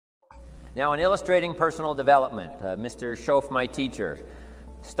Now, in illustrating personal development, Mr. Schoaf, my teacher,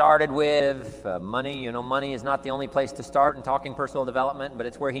 started with money. You know, money is not the only place to start in talking personal development, but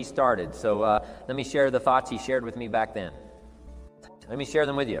it's where he started. So let me share the thoughts he shared with me back then. Let me share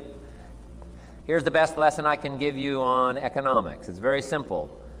them with you. Here's the best lesson I can give you on economics. It's very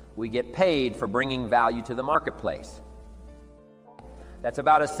simple. We get paid for bringing value to the marketplace. That's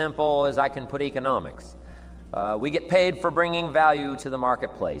about as simple as I can put economics. We get paid for bringing value to the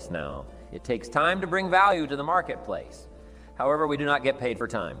marketplace now. It takes time to bring value to the marketplace. However, we do not get paid for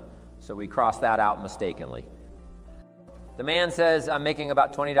time, so we cross that out mistakenly. The man says, I'm making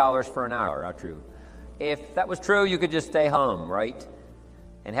about $20 for an hour. Not true. If that was true, you could just stay home, right?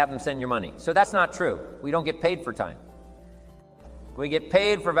 And have them send your money. So that's not true. We don't get paid for time. We get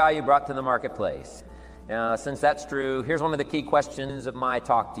paid for value brought to the marketplace. Now, since that's true, here's one of the key questions of my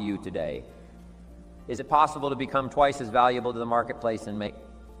talk to you today. Is it possible to become twice as valuable to the marketplace and make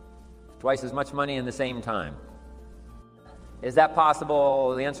twice as much money in the same time? Is that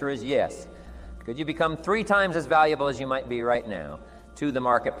possible? The answer is yes. Could you become 3 times as valuable as you might be right now to the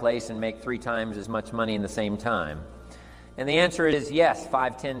marketplace and make 3 times as much money in the same time? And the answer is yes,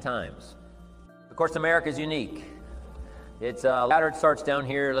 5, 10 times. Of course, America is unique. It's a ladder. It starts down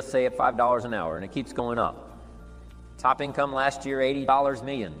here, let's say at $5 an hour, and it keeps going up. Top income last year, $80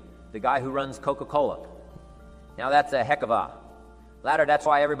 million. The guy who runs Coca-Cola. Now that's a heck of a ladder. That's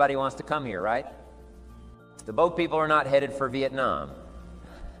why everybody wants to come here, right? The boat people are not headed for Vietnam.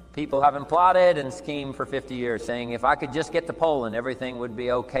 People haven't plotted and schemed for 50 years saying, if I could just get to Poland, everything would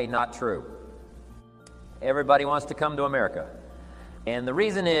be okay. Not true. Everybody wants to come to America. And the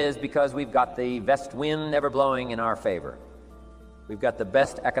reason is because we've got the best wind ever blowing in our favor. We've got the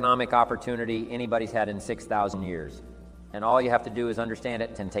best economic opportunity anybody's had in 6,000 years. And all you have to do is understand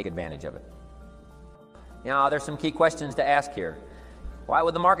it and take advantage of it. Now, there's some key questions to ask here. Why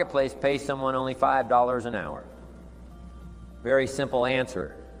would the marketplace pay someone only $5 an hour? Very simple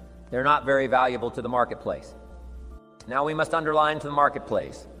answer. They're not very valuable to the marketplace. Now we must underline to the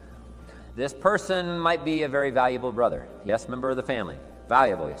marketplace. This person might be a very valuable brother. Yes, member of the family.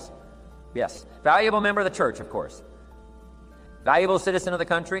 Valuable, yes. Yes. Valuable member of the church, of course. Valuable citizen of the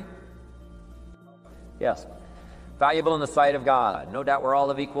country? Yes. Valuable in the sight of God. No doubt we're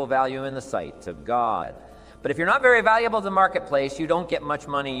all of equal value in the sight of God. But if you're not very valuable to the marketplace, you don't get much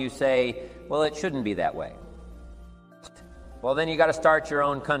money, you say, well, it shouldn't be that way. Well, then you got to start your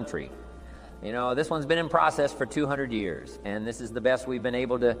own country. You know, this one's been in process for 200 years, and this is the best we've been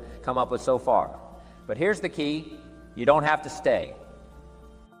able to come up with so far. But here's the key. You don't have to stay.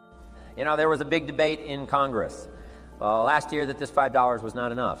 You know, there was a big debate in Congress last year that this $5 was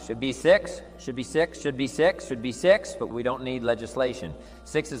not enough. Should be 6, should be 6, should be 6, should be 6, but we don't need legislation.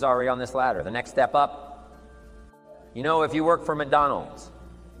 6 is already on this ladder. The next step up, you know, if you work for McDonald's,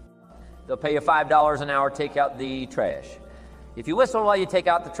 they'll pay you $5 an hour to take out the trash. If you whistle while you take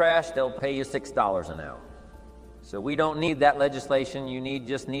out the trash, they'll pay you $6 an hour. So we don't need that legislation. You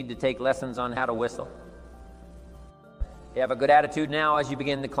just need to take lessons on how to whistle. You have a good attitude now as you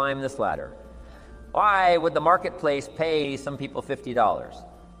begin to climb this ladder. Why would the marketplace pay some people $50?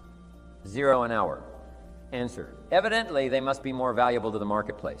 $0 an hour. Answer. Evidently, they must be more valuable to the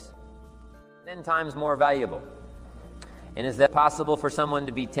marketplace. 10 times more valuable. And is that possible for someone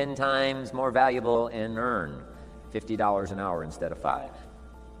to be 10 times more valuable and earn $50 an hour instead of 5?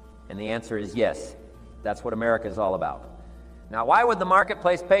 And the answer is yes. That's what America is all about. Now, why would the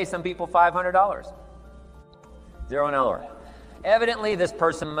marketplace pay some people $500? $0 an hour. Evidently, this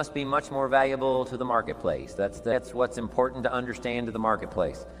person must be much more valuable to the marketplace. That's what's important to understand to the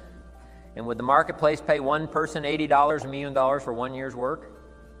marketplace. And would the marketplace pay one person $80, $1 million for 1 year's work?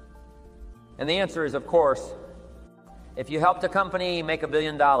 And the answer is, of course. If you helped a company make $1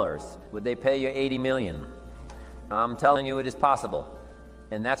 billion, would they pay you $80 million? I'm telling you, it is possible.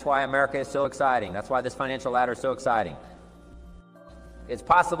 And that's why America is so exciting. That's why this financial ladder is so exciting. It's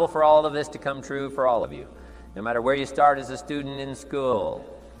possible for all of this to come true for all of you, no matter where you start as a student in school.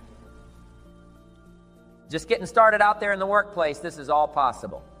 Just getting started out there in the workplace, this is all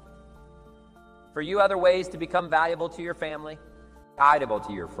possible. For you, other ways to become valuable to your family, valuable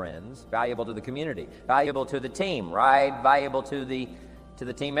to your friends, valuable to the community, valuable to the team, right? Valuable to the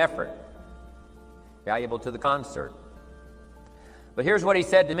team effort, valuable to the concert. But here's what he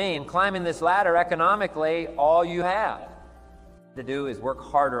said to me: in climbing this ladder economically, all you have to do is work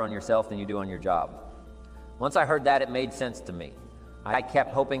harder on yourself than you do on your job. Once I heard that, it made sense to me. I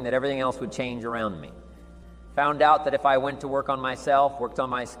kept hoping that everything else would change around me. Found out that if I went to work on myself, worked on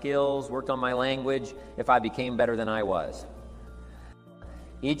my skills, worked on my language, if I became better than I was.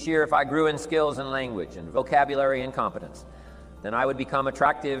 Each year, if I grew in skills and language and vocabulary and competence, then I would become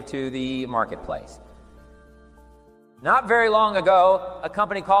attractive to the marketplace. Not very long ago, a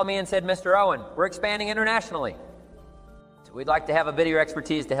company called me and said, Mr. Owen, we're expanding internationally. So we'd like to have a bit of your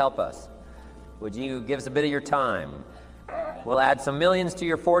expertise to help us. Would you give us a bit of your time? We'll add some millions to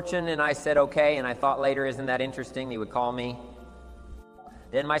your fortune. And I said, okay. And I thought later, isn't that interesting? He would call me.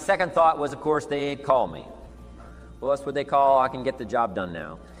 Then my second thought was, of course, they'd call me. Who else would they call? I can get the job done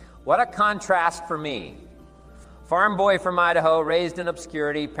now. What a contrast for me. Farm boy from Idaho, raised in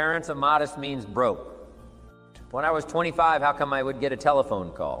obscurity, parents of modest means, broke. When I was 25, how come I would get a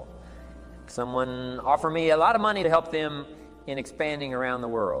telephone call? Someone offered me a lot of money to help them in expanding around the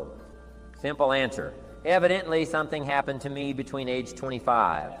world. Simple answer. Evidently, something happened to me between age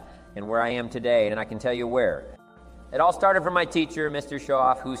 25 and where I am today, and I can tell you where. It all started from my teacher, Mr.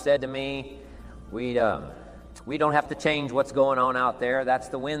 Schoff, who said to me, we don't have to change what's going on out there. That's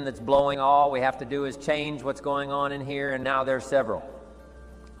the wind that's blowing. All we have to do is change what's going on in here, and now there's several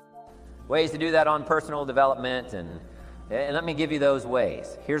ways to do that on personal development, and let me give you those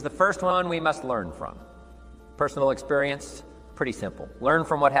ways. Here's the first one we must learn from. Personal experience, pretty simple. Learn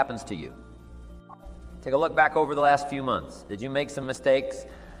from what happens to you. Take a look back over the last few months. Did you make some mistakes?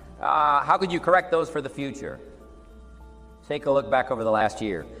 How could you correct those for the future? Take a look back over the last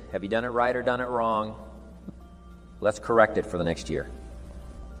year. Have you done it right or done it wrong? Let's correct it for the next year.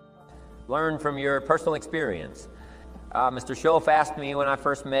 Learn from your personal experience. Mr. Schoff asked me when I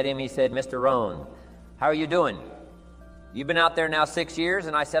first met him, he said, Mr. Rohn, how are you doing? You've been out there now 6 years,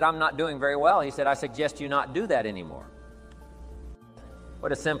 and I said, I'm not doing very well. He said, I suggest you not do that anymore.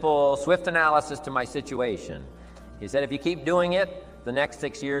 What a simple, swift analysis to my situation. He said, if you keep doing it, the next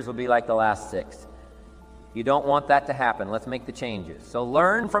 6 years will be like the last 6. You don't want that to happen. Let's make the changes. So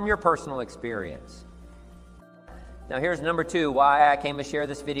learn from your personal experience. Now here's number 2, why I came to share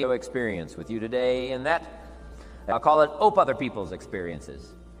this video experience with you today, and that I'll call it other people's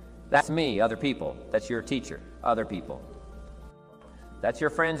experiences. That's me, other people. That's your teacher, other people. That's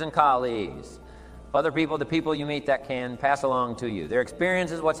your friends and colleagues. Other people, the people you meet that can pass along to you. Their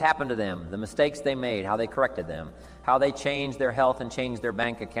experiences, what's happened to them, the mistakes they made, how they corrected them, how they changed their health and changed their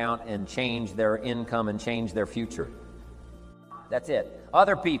bank account and changed their income and changed their future. That's it.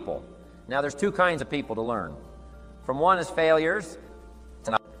 Other people. Now there's 2 kinds of people to learn. From one is failures.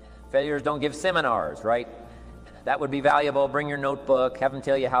 Failures don't give seminars, right? That would be valuable. Bring your notebook, have them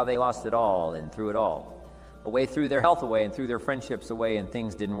tell you how they lost it all and threw it all. Away threw their health away and threw their friendships away and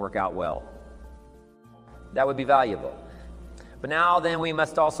things didn't work out well. That would be valuable. But now then we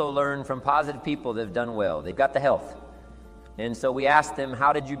must also learn from positive people that have done well. They've got the health. And so we ask them,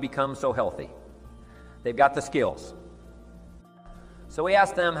 how did you become so healthy? They've got the skills. So we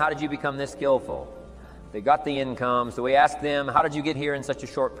ask them, how did you become this skillful? They got the income. So we ask them, how did you get here in such a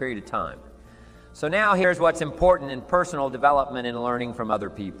short period of time? So now here's what's important in personal development and learning from other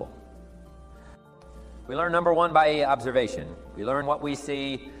people. We learn, number 1, by observation. We learn what we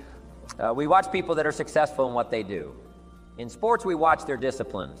see. We watch people that are successful in what they do. In sports, we watch their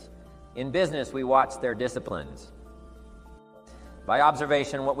disciplines. In business, we watch their disciplines. By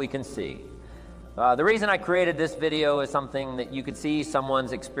observation, what we can see. The reason I created this video is something that you could see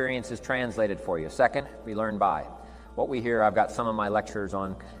someone's experiences translated for you. Second, we learn by what we hear. I've got some of my lectures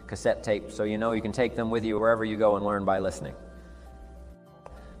on cassette tape, so you know you can take them with you wherever you go and learn by listening.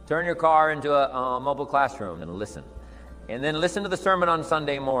 Turn your car into a mobile classroom and listen. And then listen to the sermon on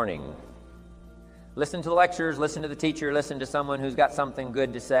Sunday morning. Listen to the lectures, listen to the teacher, listen to someone who's got something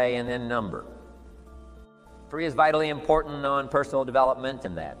good to say, and then number. 3 is vitally important on personal development,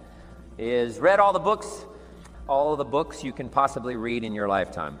 and that is read all the books you can possibly read in your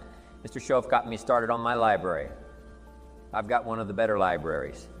lifetime. Mr. Schoff got me started on my library. I've got one of the better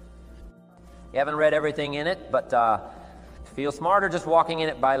libraries. You haven't read everything in it, but feel smarter just walking in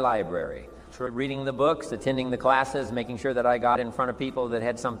it by library. Reading the books, attending the classes, making sure that I got in front of people that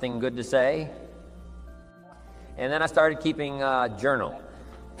had something good to say. And then I started keeping a journal.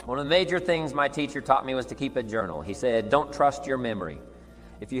 One of the major things my teacher taught me was to keep a journal. He said, don't trust your memory.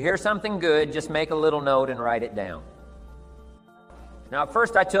 If you hear something good, just make a little note and write it down. Now, at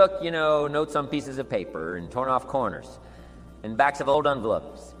first I took, notes on pieces of paper and torn off corners and backs of old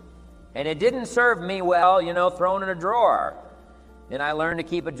envelopes. And it didn't serve me well, thrown in a drawer. And I learned to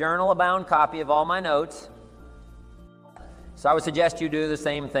keep a journal-bound copy of all my notes. So I would suggest you do the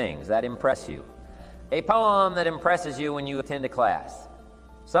same things that impress you. A poem that impresses you when you attend a class.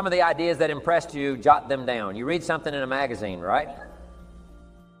 Some of the ideas that impressed you, jot them down. You read something in a magazine, right?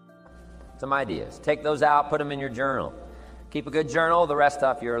 Some ideas. Take those out, put them in your journal. Keep a good journal the rest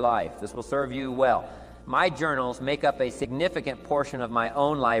of your life. This will serve you well. My journals make up a significant portion of my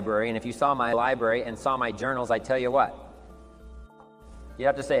own library, and if you saw my library and saw my journals, I tell you what, You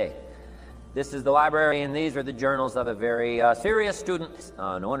have to say, this is the library and these are the journals of a very serious student.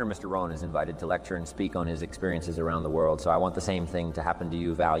 No wonder Mr. Rohn is invited to lecture and speak on his experiences around the world. So I want the same thing to happen to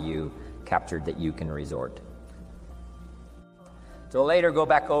you, value captured that you can resort. So later go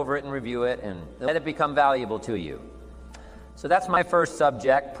back over it and review it and let it become valuable to you. So that's my first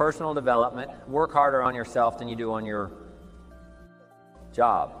subject, personal development. Work harder on yourself than you do on your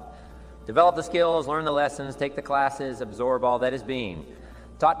job. Develop the skills, learn the lessons, take the classes, absorb all that is being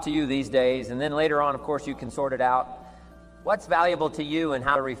taught to you these days, and then later on, of course, you can sort it out. What's valuable to you and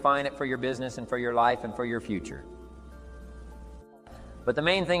how to refine it for your business and for your life and for your future. But the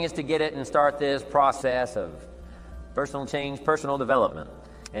main thing is to get it and start this process of personal change, personal development.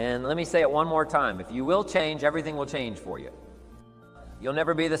 And let me say it one more time. If you will change, everything will change for you. You'll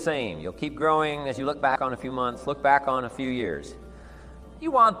never be the same. You'll keep growing as you look back on a few months, look back on a few years. You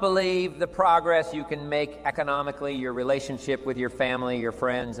won't believe the progress you can make economically, your relationship with your family, your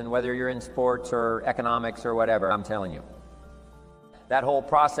friends, and whether you're in sports or economics or whatever, I'm telling you. That whole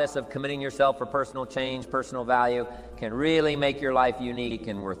process of committing yourself for personal change, personal value, can really make your life unique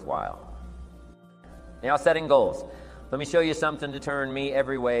and worthwhile. Now, setting goals. Let me show you something to turn me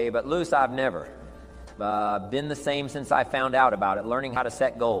every way, but loose I've never. Been the same since I found out about it, learning how to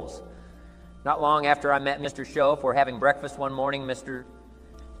set goals. Not long after I met Mr. Schoaf, we're having breakfast one morning,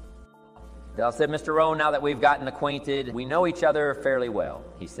 Dell said, Mr. Rohn, now that we've gotten acquainted, we know each other fairly well,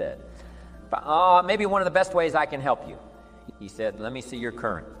 he said. Maybe one of the best ways I can help you. He said, let me see your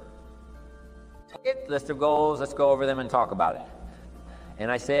current list of goals. Let's go over them and talk about it. And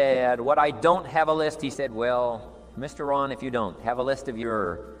I said, what I don't have a list. He said, well, Mr. Rohn, if you don't have a list of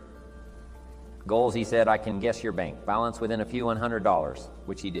your goals, he said, I can guess your bank balance within a few $100,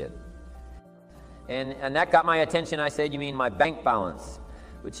 which he did. And that got my attention. I said, you mean my bank balance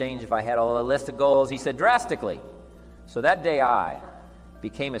would change if I had a list of goals? He said, drastically. So that day I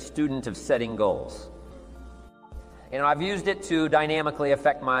became a student of setting goals. And I've used it to dynamically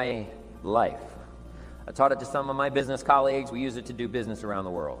affect my life. I taught it to some of my business colleagues. We use it to do business around the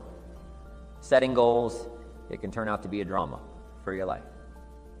world. Setting goals, it can turn out to be a drama for your life.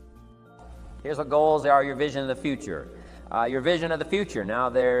 Here's what goals are: your vision of the future. Your vision of the future. Now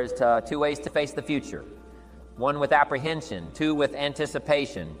there's two ways to face the future. One with apprehension, two with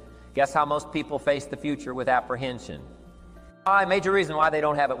anticipation. Guess how most people face the future with apprehension? A major reason why they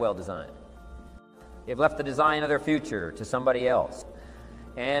don't have it well designed. They've left the design of their future to somebody else.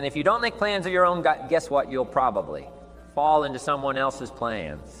 And if you don't make plans of your own, guess what? You'll probably fall into someone else's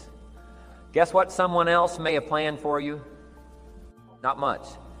plans. Guess what someone else may have planned for you? Not much.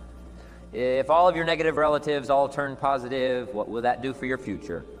 If all of your negative relatives all turn positive, what will that do for your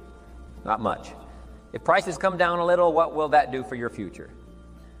future? Not much. If prices come down a little, what will that do for your future?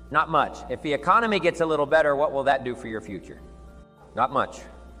 Not much. If the economy gets a little better, what will that do for your future? Not much.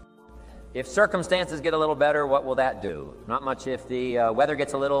 If circumstances get a little better, what will that do? Not much. If the weather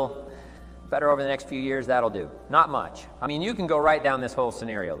gets a little better over the next few years, that'll do. Not much. I mean, you can go right down this whole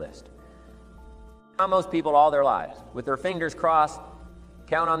scenario list. How most people all their lives, with their fingers crossed,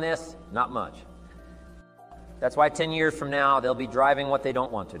 count on this? Not much. That's why 10 years from now, they'll be driving what they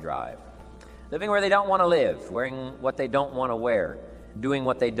don't want to drive. Living where they don't want to live, wearing what they don't want to wear, doing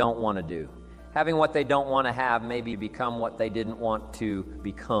what they don't want to do, having what they don't want to have, maybe become what they didn't want to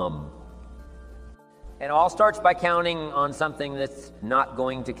become. And it all starts by counting on something that's not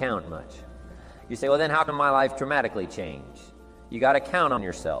going to count much. You say, well, then how can my life dramatically change? You got to count on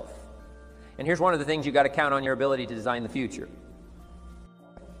yourself. And here's one of the things you got to count on: your ability to design the future.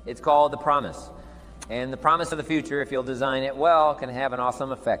 It's called the promise. And the promise of the future, if you'll design it well, can have an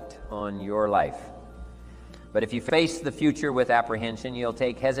awesome effect on your life. But if you face the future with apprehension, you'll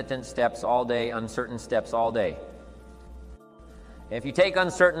take hesitant steps all day, uncertain steps all day. If you take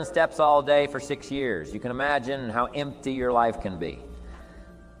uncertain steps all day for 6 years, you can imagine how empty your life can be.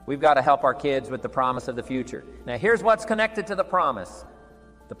 We've got to help our kids with the promise of the future. Now, here's what's connected to the promise: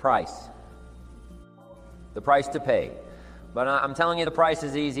 the price. The price to pay. But I'm telling you, the price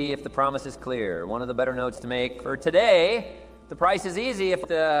is easy if the promise is clear. One of the better notes to make for today: the price is easy if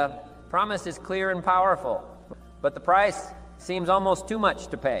the promise is clear and powerful. But the price seems almost too much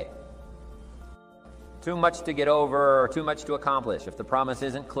to pay. Too much to get over, or too much to accomplish if the promise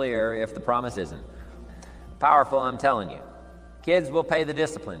isn't clear, if the promise isn't powerful. I'm telling you, kids will pay the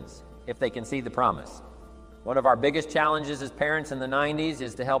disciplines if they can see the promise. One of our biggest challenges as parents in the 90s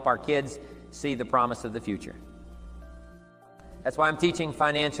is to help our kids see the promise of the future. That's why I'm teaching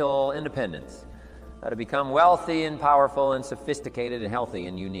financial independence, how to become wealthy and powerful and sophisticated and healthy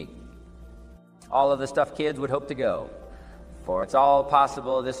and unique. All of the stuff kids would hope to go. For it's all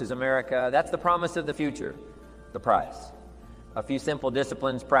possible, this is America. That's the promise of the future, the price. A few simple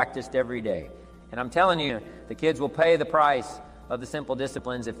disciplines practiced every day. And I'm telling you, the kids will pay the price of the simple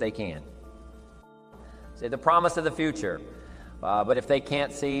disciplines if they can. Say the promise of the future. But if they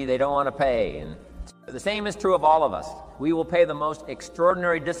can't see, they don't want to pay. And the same is true of all of us. We will pay the most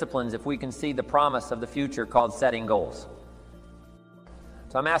extraordinary disciplines if we can see the promise of the future called setting goals.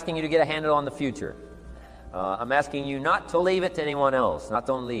 So I'm asking you to get a handle on the future. I'm asking you not to leave it to anyone else, not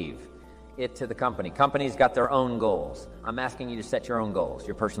don't leave it to the company. Companies got their own goals. I'm asking you to set your own goals,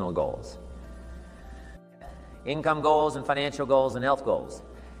 your personal goals. Income goals and financial goals and health goals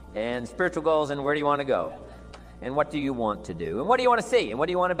and spiritual goals and where do you want to go and what do you want to do and what do you want to see and what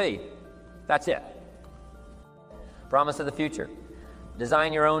do you want to be. That's it. Promise of the future.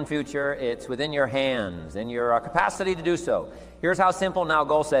 Design your own future. It's within your hands and your capacity to do so. Here's how simple now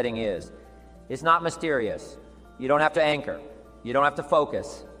goal setting is. It's not mysterious. You don't have to anchor. You don't have to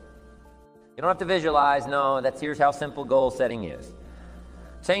focus. You don't have to visualize. No, here's how simple goal setting is.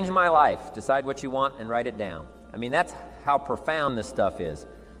 Change my life. Decide what you want and write it down. I mean, that's how profound this stuff is.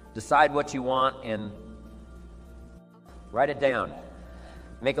 Decide what you want and write it down.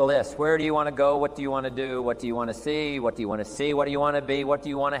 Make a list. Where do you want to go? What do you want to do? What do you want to see? What do you want to see? What do you want to be? What do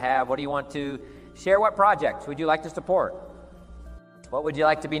you want to have? What do you want to share? What projects would you like to support? What would you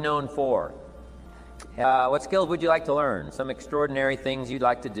like to be known for? What skills would you like to learn? Some extraordinary things you'd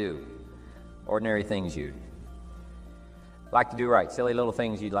like to do. Ordinary things you'd like to do right. Silly little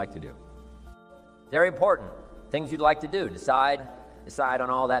things you'd like to do. Very important. Things you'd like to do. Decide on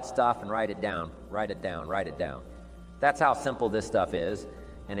all that stuff and write it down. Write it down. Write it down. That's how simple this stuff is,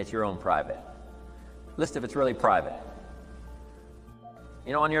 and it's your own private list. If it's really private,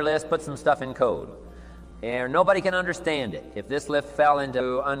 on your list, put some stuff in code, and nobody can understand it. If this list fell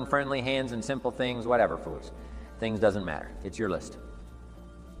into unfriendly hands and simple things, whatever, fools, things doesn't matter. It's your list.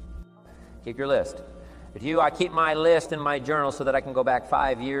 Keep your list. I keep my list in my journal so that I can go back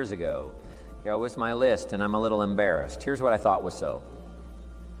 5 years ago. What's my list? And I'm a little embarrassed. Here's what I thought was so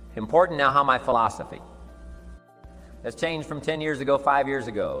important now, how my philosophy has changed from 10 years ago, 5 years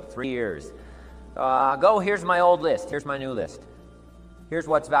ago, 3 years. Here's my old list. Here's my new list. Here's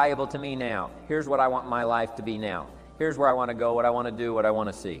what's valuable to me now. Here's what I want my life to be now. Here's where I want to go, what I want to do, what I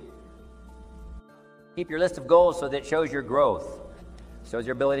want to see. Keep your list of goals so that it shows your growth, shows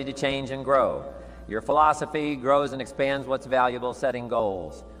your ability to change and grow. Your philosophy grows and expands what's valuable, setting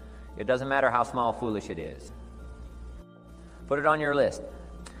goals. It doesn't matter how small, foolish it is. Put it on your list.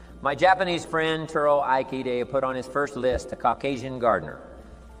 My Japanese friend, Turo Aikide, put on his first list a Caucasian gardener.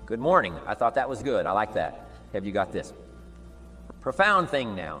 Good morning. I thought that was good. I like that. Have you got this? Profound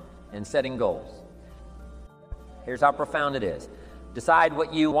thing now in setting goals. Here's how profound it is. Decide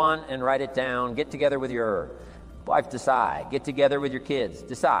what you want and write it down. Get together with your wife. Decide. Get together with your kids.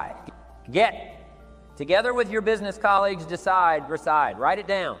 Decide. Get together with your business colleagues. Decide. Write it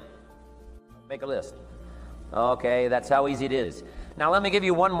down. Make a list. Okay, that's how easy it is. Now let me give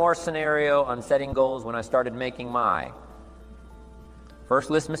you one more scenario on setting goals when I started making my first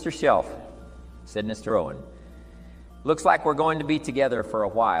list. Mr. Shelf, said Mr. Rohn. Looks like we're going to be together for a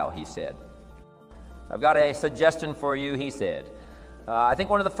while, he said. I've got a suggestion for you, he said. I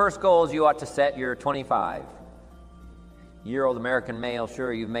think one of the first goals you ought to set, you're 25-year-old American male.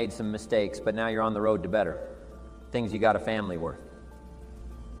 Sure, you've made some mistakes, but now you're on the road to better. Things you got a family worth.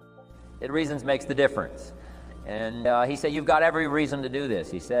 Reasons makes the difference. And he said, you've got every reason to do this.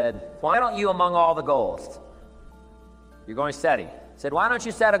 He said, why don't you, among all the goals you're going to set, he said, why don't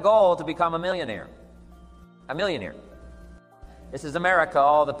you set a goal to become a millionaire? A millionaire. This is America.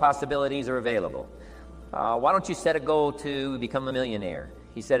 All the possibilities are available. Why don't you set a goal to become a millionaire?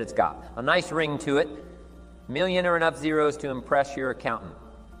 He said, it's got a nice ring to it. Million or enough zeros to impress your accountant.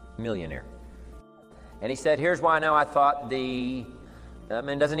 Millionaire. And he said, here's why now I thought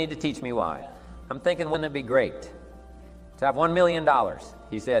doesn't need to teach me why. I'm thinking, wouldn't it be great to have $1 million?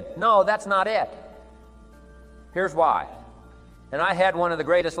 He said, no, that's not it. Here's why. And I had one of the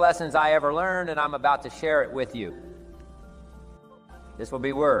greatest lessons I ever learned, and I'm about to share it with you. This will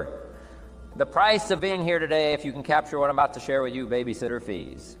be worth the price of being here today. If you can capture what I'm about to share with you, babysitter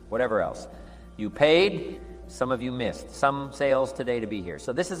fees, whatever else. You paid, some of you missed, some sales today to be here.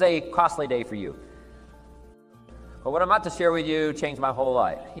 So this is a costly day for you. But what I'm about to share with you changed my whole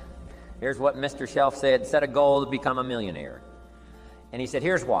life. Here's what Mr. Shelf said, set a goal to become a millionaire. And he said,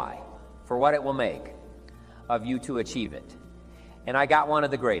 here's why, for what it will make of you to achieve it. And I got one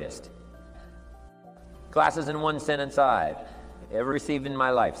of the greatest classes in one sentence I've ever received in my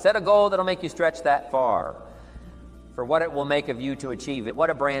life. Set a goal that'll make you stretch that far, for what it will make of you to achieve it.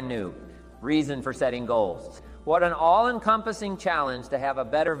 What a brand new reason for setting goals. What an all-encompassing challenge to have a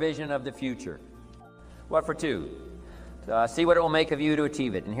better vision of the future. What for two? See what it will make of you to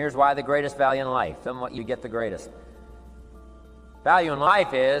achieve it. And here's why the greatest value in life. Tell them what you get the greatest. Value in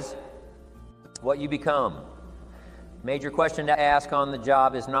life is what you become. Major question to ask on the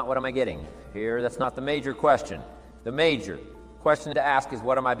job is not what am I getting here. That's not the major question. The major question to ask is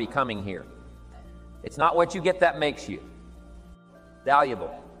what am I becoming here. It's not what you get that makes you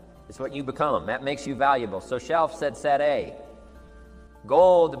valuable. It's what you become. That makes you valuable. So Shelf said set A.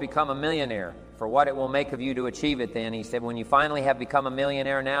 Goal to become a millionaire. For what it will make of you to achieve it then. He said, when you finally have become a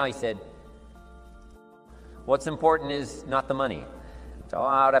millionaire now, he said, what's important is not the money. So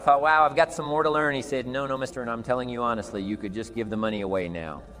I thought, wow, I've got some more to learn. He said, no, mister, and I'm telling you honestly, you could just give the money away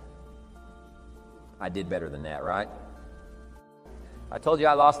now. I did better than that, right? I told you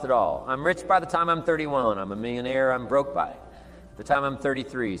I lost it all. I'm rich by the time I'm 31. I'm a millionaire. I'm broke by the time I'm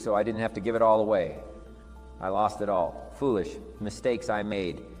 33, so I didn't have to give it all away. I lost it all. Foolish mistakes I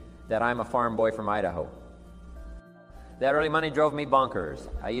made. That I'm a farm boy from Idaho. That early money drove me bonkers.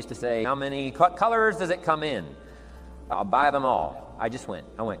 I used to say, how many colors does it come in? I'll buy them all. I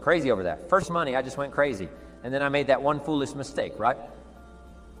went crazy over that. First money, I just went crazy. And then I made that one foolish mistake, right?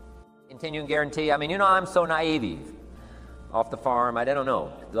 Continuing guarantee, I'm so naive. Off the farm, I don't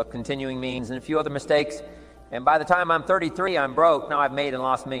know. Look, continuing means and a few other mistakes. And by the time I'm 33, I'm broke. Now I've made and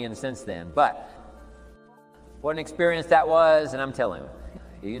lost millions since then. But what an experience that was, and I'm telling you,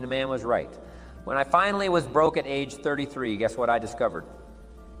 the man was right. When I finally was broke at age 33, guess what I discovered?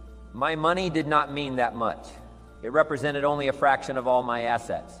 My money did not mean that much. It represented only a fraction of all my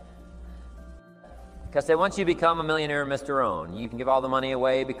assets. Because once you become a millionaire, Mr. Rohn, you can give all the money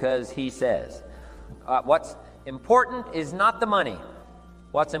away because he says. What's important is not the money.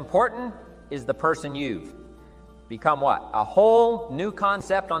 What's important is the person you've become. What? A whole new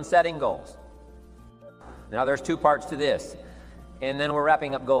concept on setting goals. Now there's two parts to this. And then we're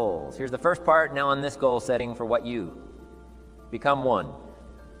wrapping up goals. Here's the first part now on this goal setting for what you become. One,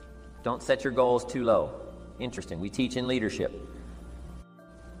 don't set your goals too low. Interesting. We teach in leadership.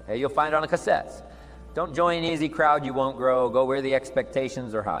 Hey, you'll find it on the cassettes. Don't join an easy crowd, you won't grow. Go where the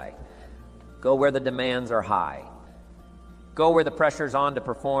expectations are high. Go where the demands are high. Go where the pressure's on to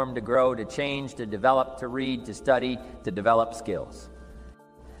perform, to grow, to change, to develop, to read, to study, to develop skills.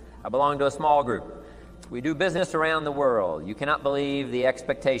 I belong to a small group. We do business around the world. You cannot believe the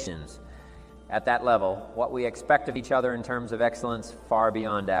expectations at that level, what we expect of each other in terms of excellence, far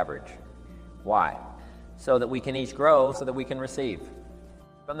beyond average. Why? So that we can each grow, so that we can receive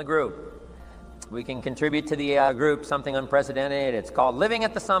from the group. We can contribute to the group something unprecedented. It's called living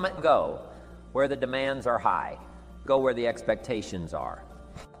at the summit and go, where the demands are high. Go where the expectations are.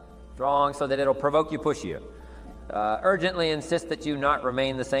 Strong so that it'll provoke you, push you. Urgently insist that you not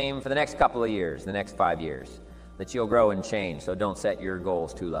remain the same for the next couple of years, the next 5 years, that you'll grow and change, so don't set your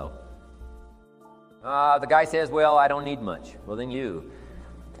goals too low. The guy says, well, I don't need much. Well, then you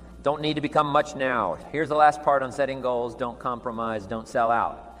don't need to become much now. Here's the last part on setting goals. Don't compromise, don't sell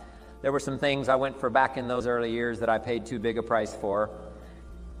out. There were some things I went for back in those early years that I paid too big a price for.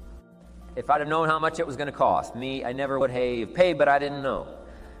 If I'd have known how much it was going to cost me, I never would have paid, but I didn't know.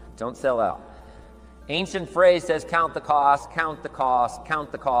 Don't sell out. Ancient phrase says, count the cost, count the cost,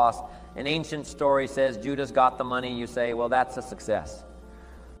 count the cost. An ancient story says, Judas got the money. You say, well, that's a success.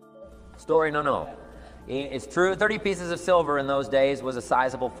 Story, no. It's true, 30 pieces of silver in those days was a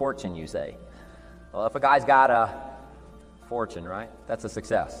sizable fortune, you say. Well, if a guy's got a fortune, right, that's a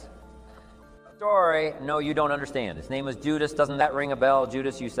success. Story, no, you don't understand. His name was Judas. Doesn't that ring a bell?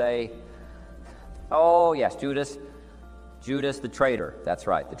 Judas, you say. Oh, yes, Judas. Judas the traitor. That's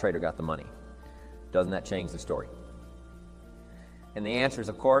right, the traitor got the money. Doesn't that change the story? And the answer is,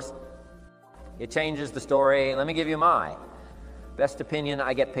 of course, it changes the story. Let me give you my best opinion.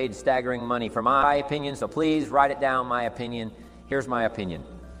 I get paid staggering money for my opinion, so please write it down, my opinion. Here's my opinion.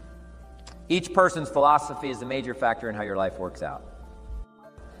 Each person's philosophy is the major factor in how your life works out.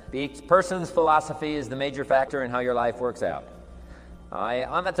 Each person's philosophy is the major factor in how your life works out.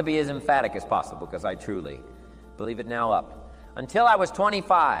 I'm not to be as emphatic as possible because I truly believe it now up. Until I was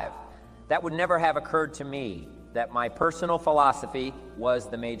 25, that would never have occurred to me that my personal philosophy was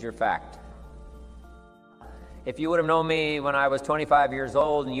the major fact. If you would have known me when I was 25 years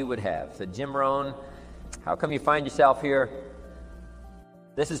old, and you would have said, Jim Rohn, how come you find yourself here?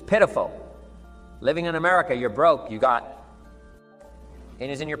 This is pitiful. Living in America, you're broke, you got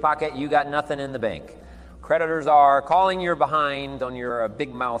pennies in your pocket, you got nothing in the bank. Creditors are calling you behind on your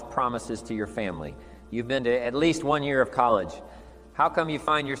big mouth promises to your family. You've been to at least 1 year of college. How come you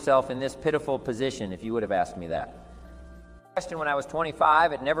find yourself in this pitiful position, if you would have asked me that? Question, when I was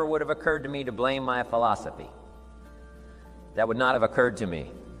 25, it never would have occurred to me to blame my philosophy. That would not have occurred to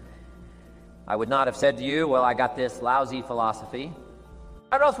me. I would not have said to you, well, I got this lousy philosophy.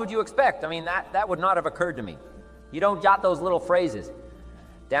 What else would you expect? I mean, that would not have occurred to me. You don't jot those little phrases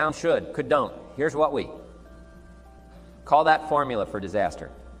down. Should, could, don't. Here's what we call that formula for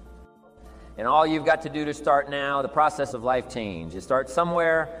disaster. And all you've got to do to start now, the process of life change, is start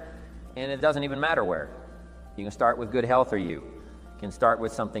somewhere, and it doesn't even matter where. You can start with good health, or you can start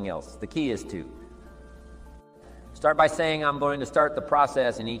with something else. The key is to start by saying, I'm going to start the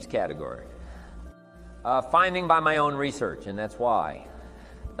process in each category. Finding by my own research, and that's why.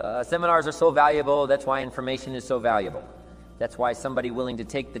 Seminars are so valuable. That's why information is so valuable. That's why somebody willing to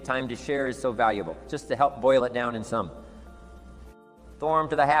take the time to share is so valuable, just to help boil it down in some form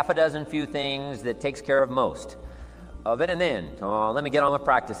to the half a dozen few things that takes care of most of it. And then, let me get on with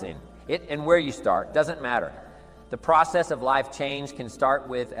practicing. It and where you start doesn't matter. The process of life change can start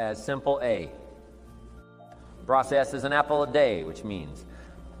with as simple A. Process is an apple a day, which means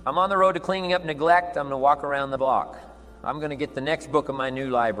I'm on the road to cleaning up neglect. I'm going to walk around the block. I'm going to get the next book of my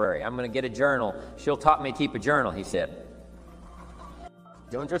new library. I'm going to get a journal. She'll taught me to keep a journal, he said.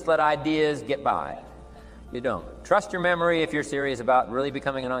 Don't just let ideas get by. You don't. Trust your memory if you're serious about really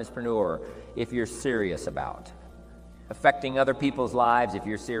becoming an entrepreneur, if you're serious about affecting other people's lives, if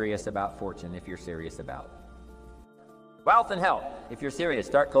you're serious about fortune, if you're serious about wealth and health. If you're serious,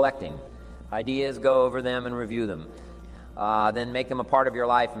 start collecting ideas, go over them and review them. Then make them a part of your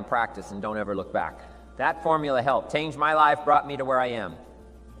life and practice, and don't ever look back. That formula helped. Changed my life, brought me to where I am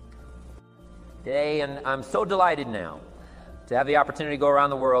today, and I'm so delighted now to have the opportunity to go around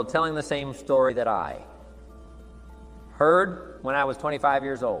the world telling the same story that I heard when I was 25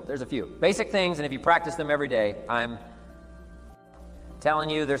 years old. There's a few basic things, and if you practice them every day, I'm telling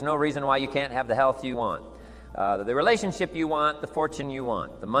you there's no reason why you can't have the health you want, the relationship you want, the fortune you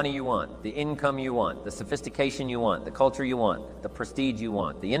want, the money you want, the income you want, the sophistication you want, the culture you want, the prestige you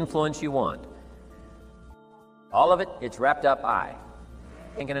want, the influence you want. All of it, it's wrapped up I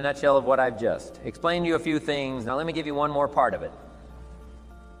think in a nutshell of what I've just explained to you. A few things. Now let me give you one more part of it.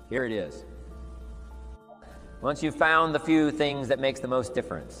 Here it is. Once you've found the few things that makes the most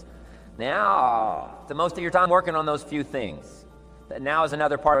difference, now the most of your time working on those few things. Now is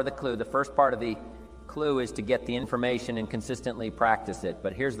another part of the clue. The first part of the clue is to get the information and consistently practice it,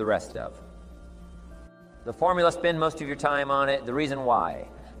 but here's the rest of the formula. Spend most of your time on it. The reason why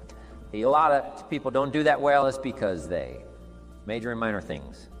a lot of people don't do that well is because they major and minor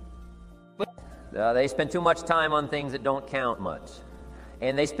things. They spend too much time on things that don't count much,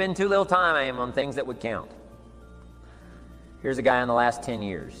 and they spend too little time on things that would count. Here's a guy in the last 10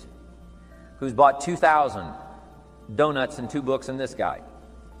 years who's bought 2,000 donuts and 2 books, and this guy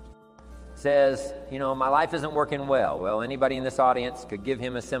says, my life isn't working well. Well, anybody in this audience could give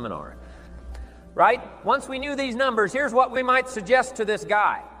him a seminar, right? Once we knew these numbers, here's what we might suggest to this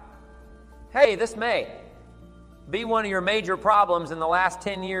guy. Hey, this may be one of your major problems in the last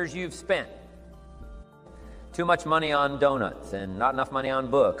 10 years you've spent. Too much money on donuts and not enough money on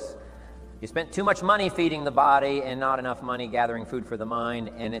books. You spent too much money feeding the body and not enough money gathering food for the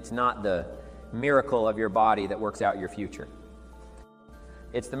mind, and it's not the miracle of your body that works out your future.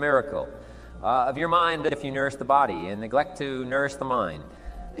 It's the miracle of your mind if you nourish the body and neglect to nourish the mind.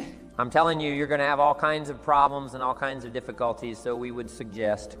 I'm telling you, you're going to have all kinds of problems and all kinds of difficulties, so we would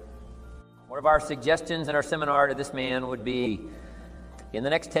suggest, one of our suggestions in our seminar to this man would be, in the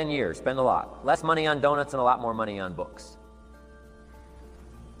next 10 years, spend a lot. Less money on donuts and a lot more money on books.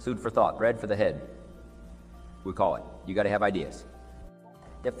 Food for thought, bread for the head, we call it. You got to have ideas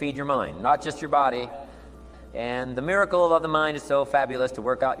that feed your mind, not just your body. And the miracle of the mind is so fabulous to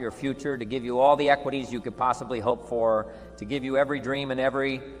work out your future, to give you all the equities you could possibly hope for, to give you every dream and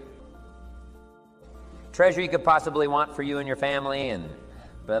every treasure you could possibly want for you and your family and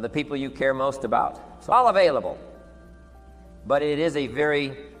the people you care most about. It's all available. But it is a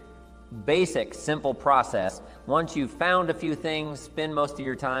very basic, simple process. Once you've found a few things, spend most of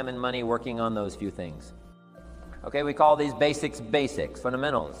your time and money working on those few things. Okay, we call these basics,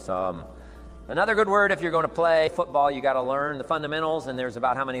 fundamentals. Another good word, if you're going to play football, you got to learn the fundamentals, and there's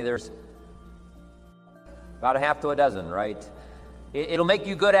about how many? There's about a half to a dozen, right? It'll make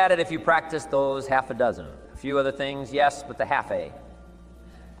you good at it if you practice those half a dozen. A few other things, yes, but the half a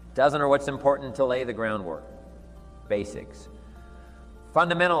dozen are what's important to lay the groundwork. Basics.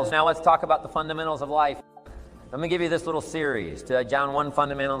 Fundamentals. Now let's talk about the fundamentals of life. Let me give you this little series to John 1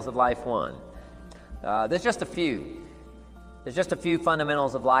 Fundamentals of Life 1. There's just a few. There's just a few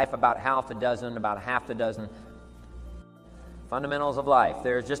fundamentals of life, about half a dozen fundamentals of life.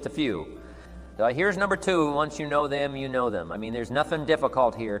 There's just a few. Here's number 2. Once you know them, you know them. I mean, there's nothing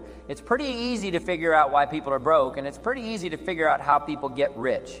difficult here. It's pretty easy to figure out why people are broke, and it's pretty easy to figure out how people get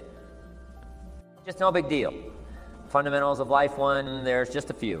rich. Just no big deal. Fundamentals of life 1, there's just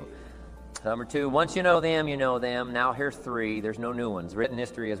a few. Number 2, once you know them, you know them. Now here's 3, there's no new ones. Written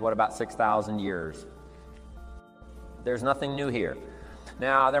history is what, about 6,000 years. There's nothing new here.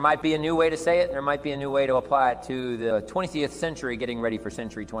 Now, there might be a new way to say it, there might be a new way to apply it to the 20th century, getting ready for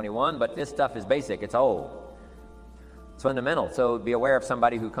century 21, but this stuff is basic, it's old. It's fundamental, so be aware of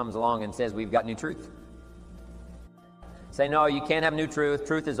somebody who comes along and says, we've got new truth. Say, no, you can't have new truth,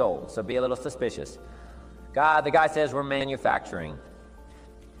 truth is old, so be a little suspicious. The guy says we're manufacturing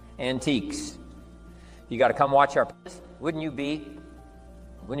antiques. You got to come watch our place. Wouldn't you be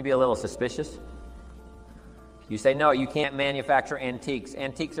a little suspicious? You say, no, you can't manufacture antiques.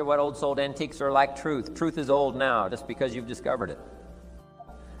 Antiques are what old sold antiques are like truth. Truth is old now, just because you've discovered it.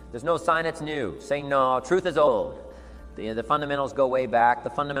 There's no sign it's new. Say, no, truth is old. The fundamentals go way back. The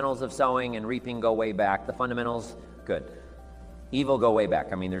fundamentals of sowing and reaping go way back. The fundamentals, good. Evil go way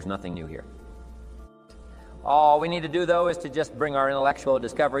back. I mean, there's nothing new here. All we need to do, though, is to just bring our intellectual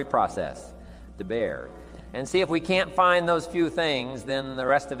discovery process to bear and see if we can't find those few things, then the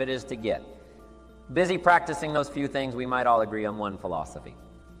rest of it is to get. Busy practicing those few things, we might all agree on one philosophy.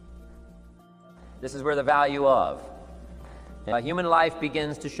 This is where the value of human life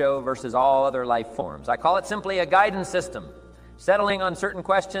begins to show versus all other life forms. I call it simply a guidance system, settling on certain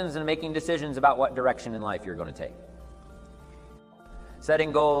questions and making decisions about what direction in life you're going to take.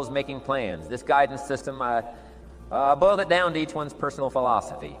 Setting goals, making plans. This guidance system, boiled it down to each one's personal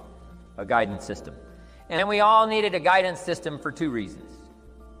philosophy, a guidance system. And we all needed a guidance system for 2 reasons.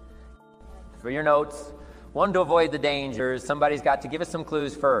 For your notes, 1, to avoid the dangers. Somebody's got to give us some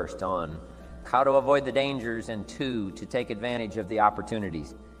clues first on how to avoid the dangers, and 2, to take advantage of the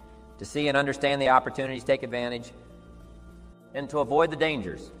opportunities. To see and understand the opportunities, take advantage, and to avoid the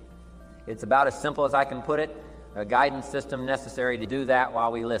dangers. It's about as simple as I can put it. A guidance system necessary to do that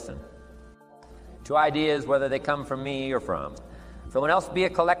while we listen. 2 ideas, whether they come from me or from someone else. Be a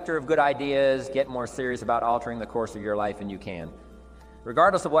collector of good ideas. Get more serious about altering the course of your life, and you can.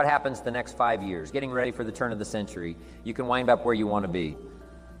 Regardless of what happens the next 5 years, getting ready for the turn of the century, you can wind up where you want to be.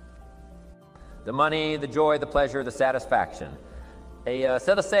 The money, the joy, the pleasure, the satisfaction. A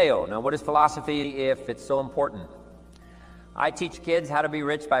set of sail. Now, what is philosophy if it's so important? I teach kids how to be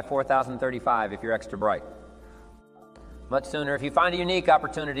rich by 4035 if you're extra bright. Much sooner, if you find a unique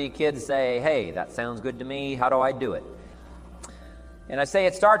opportunity, kids say, hey, that sounds good to me, how do I do it? And I say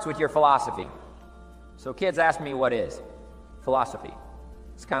it starts with your philosophy. So kids ask me, what is philosophy?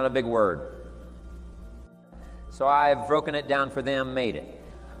 It's kind of a big word. So I've broken it down for them, made it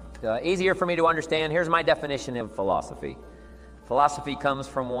easier for me to understand. Here's my definition of philosophy. Philosophy comes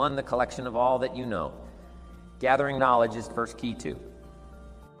from 1, the collection of all that you know. Gathering knowledge is the first key too.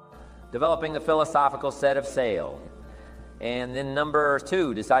 Developing a philosophical set of sail. And then number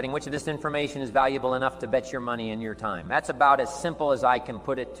 2, deciding which of this information is valuable enough to bet your money and your time. That's about as simple as I can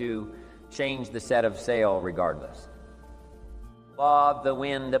put it to change the set of sail regardless. Law of the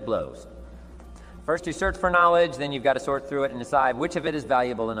wind that blows. First you search for knowledge, then you've got to sort through it and decide which of it is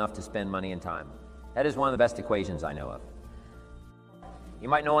valuable enough to spend money and time. That is one of the best equations I know of. You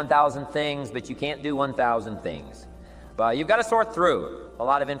might know 1,000 things, but you can't do 1,000 things. But you've got to sort through a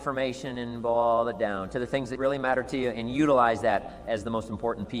lot of information and boil it down to the things that really matter to you and utilize that as the most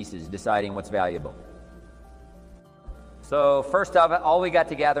important pieces, deciding what's valuable. So first of it, all we got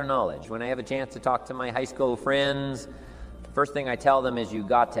to gather knowledge. When I have a chance to talk to my high school friends, the first thing I tell them is you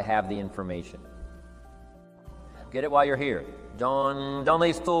got to have the information. Get it while you're here. Don't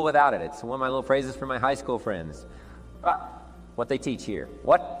leave school without it. It's one of my little phrases for my high school friends. What they teach here.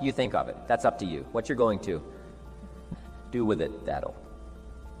 What you think of it, that's up to you. What you're going to do with it, it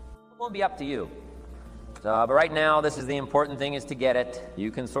won't be up to you. But right now, this is the important thing, is to get it. You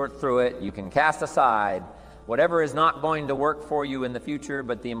can sort through it. You can cast aside whatever is not going to work for you in the future,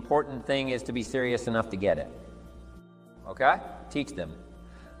 but the important thing is to be serious enough to get it. Okay? Teach them.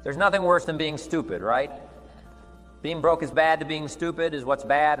 There's nothing worse than being stupid, right? Being broke is bad to being stupid is what's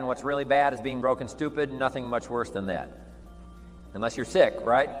bad, and what's really bad is being broke and stupid. Nothing much worse than that. Unless you're sick,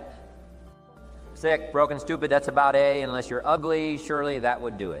 right? Sick, broken, stupid, that's about A. Unless you're ugly, surely that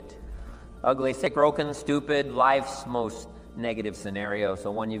would do it. Ugly, sick, broken, stupid, life's most negative scenario.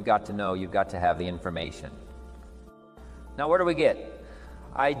 So when you've got to know, you've got to have the information. Now, where do we get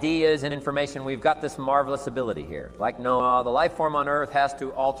ideas and information? We've got this marvelous ability here. Like Noah, the life form on earth has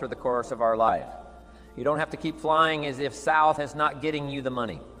to alter the course of our life. You don't have to keep flying as if south is not getting you the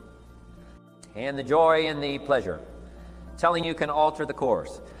money. And the joy and the pleasure. Telling you can alter the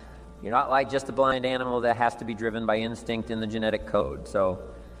course. You're not like just a blind animal that has to be driven by instinct in the genetic code. So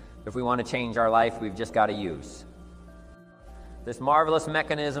if we want to change our life, we've just got to use. this marvelous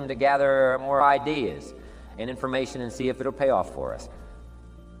mechanism to gather more ideas and information and see if it'll pay off for us.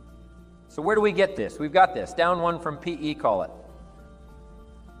 So where do we get this? We've got this. Down one from PE, call it.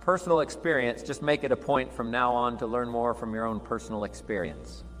 Personal experience. Just make it a point from now on to learn more from your own personal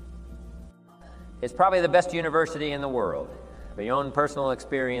experience. It's probably the best university in the world. For your own personal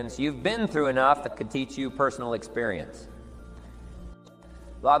experience, you've been through enough that could teach you personal experience.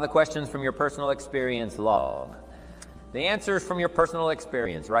 A lot of the questions from your personal experience log. The answers from your personal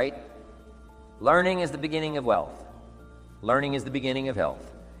experience, right? Learning is the beginning of wealth. Learning is the beginning of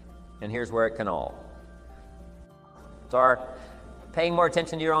health. And here's where it can all start. Paying more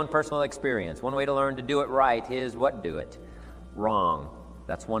attention to your own personal experience. One way to learn to do it right is what? Do it wrong.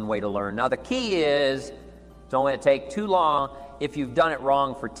 That's one way to learn. Now the key is, don't let it take too long. If you've done it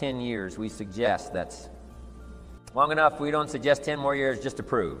wrong for 10 years, we suggest that's long enough. We don't suggest 10 more years just to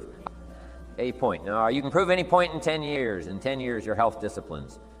prove a point. Now, you can prove any point in 10 years. In 10 years, your health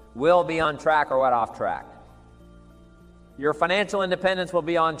disciplines will be on track or what, off track. Your financial independence will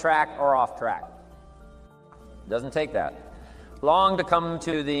be on track or off track. Doesn't take that long to come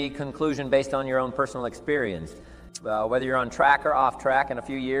to the conclusion based on your own personal experience. Whether you're on track or off track in a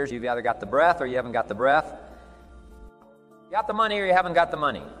few years, you've either got the breath or you haven't got the breath. You got the money or you haven't got the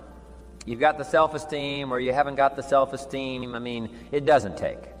money. You've got the self-esteem or you haven't got the self-esteem. I mean, it doesn't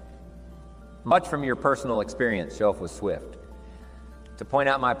take much from your personal experience. Shoaff was swift to point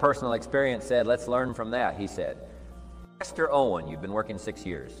out my personal experience, said, let's learn from that. He said, Mr. Owen, you've been working 6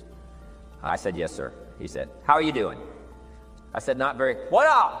 years. I said, yes, sir. He said, how are you doing? I said, not very. What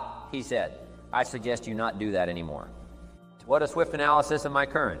up? He said, I suggest you not do that anymore. What a swift analysis of my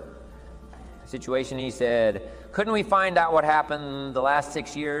current situation. He said, couldn't we find out what happened the last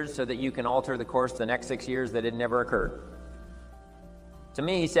 6 years so that you can alter the course the next 6 years that it never occurred? To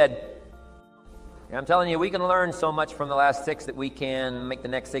me, he said, I'm telling you, we can learn so much from the last 6 that we can make the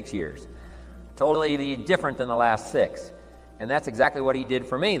next 6 years totally different than the last 6. And that's exactly what he did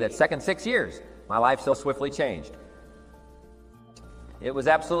for me. That second 6 years, my life so swiftly changed. It was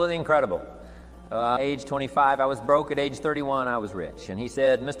absolutely incredible. Age 25, I was broke. At age 31, I was rich. And he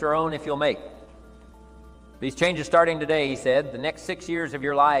said, Mr. Rohn, if you'll make these changes starting today, he said, the next 6 years of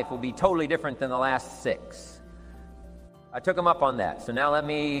your life will be totally different than the last 6. I took him up on that. So now let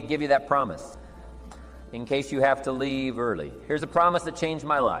me give you that promise in case you have to leave early. Here's a promise that changed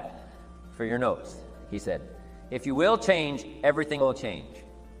my life. For your notes, he said, if you will change, everything will change.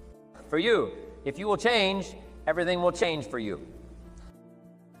 For you, if you will change, everything will change for you.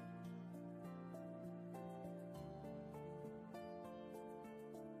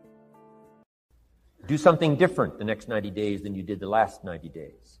 Do something different the next 90 days than you did the last 90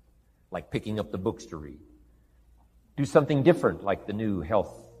 days, like picking up the books to read. Do something different, like the new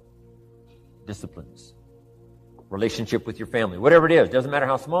health disciplines, relationship with your family, whatever it is, doesn't matter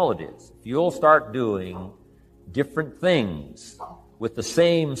how small it is. If you'll start doing different things with the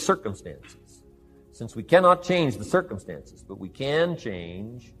same circumstances, since we cannot change the circumstances, but we can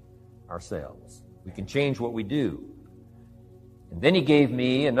change ourselves. We can change what we do. And then he gave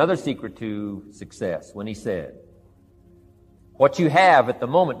me another secret to success when he said, what you have at the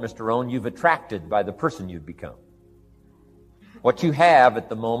moment, Mr. Rohn, you've attracted by the person you've become. What you have at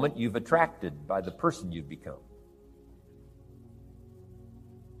the moment, you've attracted by the person you've become.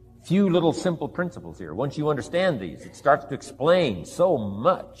 Few little simple principles here. Once you understand these, it starts to explain so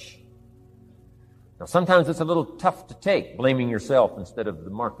much. Now, sometimes it's a little tough to take, blaming yourself instead of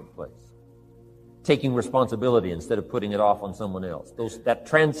the marketplace. Taking responsibility instead of putting it off on someone else. That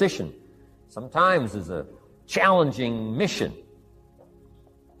transition sometimes is a challenging mission.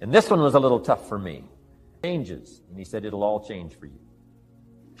 And this one was a little tough for me. Changes. And he said, it'll all change for you.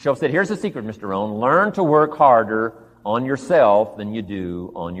 Shoaff said, here's the secret, Mr. Rohn. Learn to work harder on yourself than you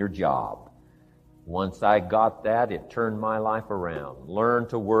do on your job. Once I got that, it turned my life around. Learn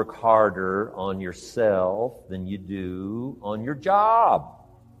to work harder on yourself than you do on your job.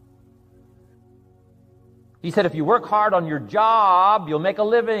 He said, if you work hard on your job, you'll make a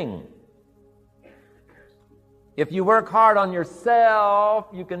living. If you work hard on yourself,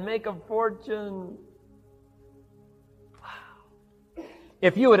 you can make a fortune.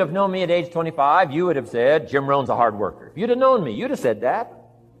 If you would have known me at age 25, you would have said, Jim Rohn's a hard worker. If you'd have known me, you'd have said that.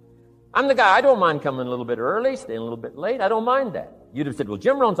 I'm the guy, I don't mind coming a little bit early, staying a little bit late. I don't mind that. You'd have said, well,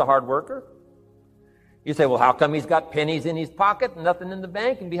 Jim Rohn's a hard worker. You say, well, how come he's got pennies in his pocket and nothing in the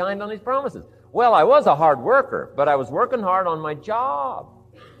bank and behind on his promises? Well, I was a hard worker, but I was working hard on my job,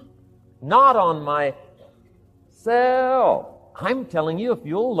 not on myself. I'm telling you, if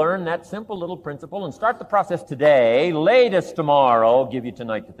you'll learn that simple little principle and start the process today, latest tomorrow, give you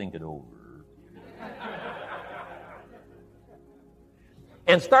tonight to think it over.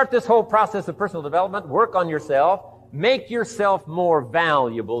 And start this whole process of personal development. Work on yourself. Make yourself more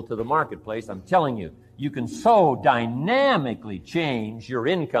valuable to the marketplace. I'm telling you, you can so dynamically change your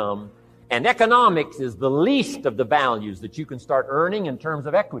income. And economics is the least of the values that you can start earning in terms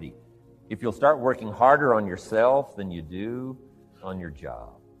of equity if you'll start working harder on yourself than you do on your job.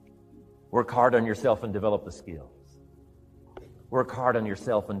 Work hard on yourself and develop the skills. Work hard on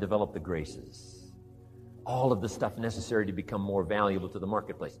yourself and develop the graces. All of the stuff necessary to become more valuable to the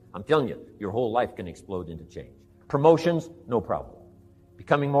marketplace. I'm telling you, your whole life can explode into change. Promotions, no problem.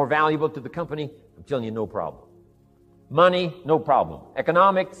 Becoming more valuable to the company, I'm telling you, no problem. Money, no problem.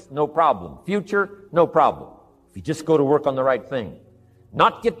 Economics, no problem. Future, no problem. If you just go to work on the right thing.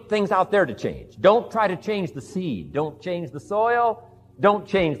 Not get things out there to change. Don't try to change the seed. Don't change the soil. Don't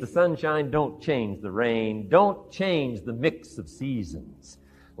change the sunshine. Don't change the rain. Don't change the mix of seasons.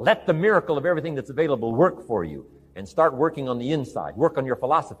 Let the miracle of everything that's available work for you, and start working on the inside. Work on your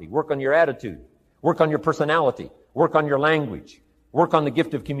philosophy. Work on your attitude. Work on your personality. Work on your language. Work on the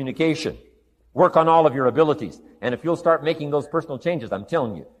gift of communication. Work on all of your abilities. And if you'll start making those personal changes, I'm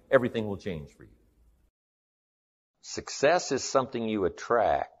telling you, everything will change for you. Success is something you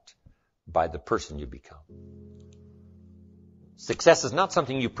attract by the person you become. Success is not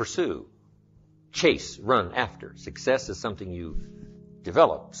something you pursue, chase, run after. Success is something you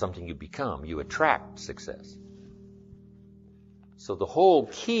develop, something you become. You attract success. So the whole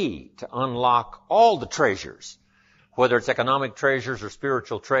key to unlock all the treasures, whether it's economic treasures or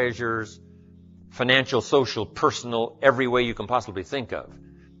spiritual treasures, financial, social, personal, every way you can possibly think of,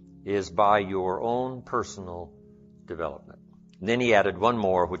 is by your own personal development. And then he added one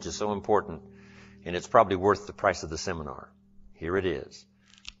more, which is so important, and it's probably worth the price of the seminar. Here it is.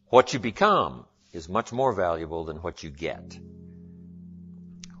 What you become is much more valuable than what you get.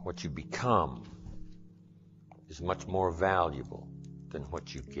 What you become is much more valuable than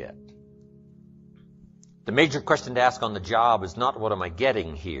what you get. The major question to ask on the job is not what am I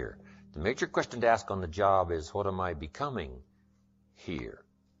getting here? The major question to ask on the job is what am I becoming here?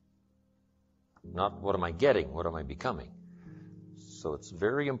 Not what am I getting, what am I becoming? So it's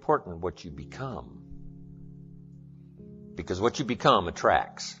very important what you become. Because what you become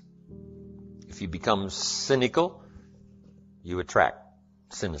attracts. If you become cynical, you attract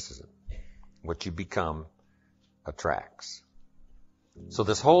cynicism. What you become attracts. So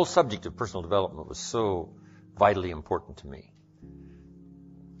this whole subject of personal development was so vitally important to me.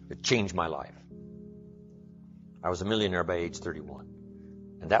 It changed my life. I was a millionaire by age 31.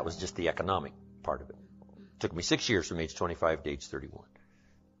 And that was just the economic part of it. It took me 6 years from age 25 to age 31.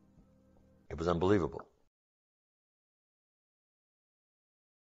 It was unbelievable.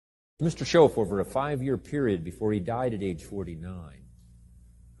 Mr. Schoaf, over a 5-year period before he died at age 49,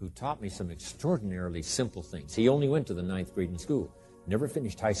 who taught me some extraordinarily simple things. He only went to the 9th grade in school, never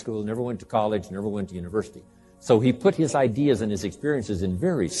finished high school, never went to college, never went to university. So he put his ideas and his experiences in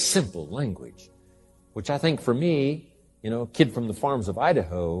very simple language, which I think for me, kid from the farms of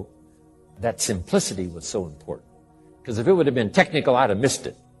Idaho, that simplicity was so important. Because if it would have been technical, I'd have missed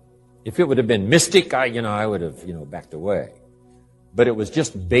it. If it would have been mystic, I would have, backed away. But it was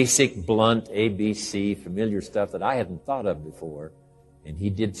just basic, blunt, ABC, familiar stuff that I hadn't thought of before. And he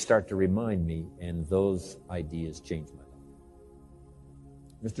did start to remind me, and those ideas changed my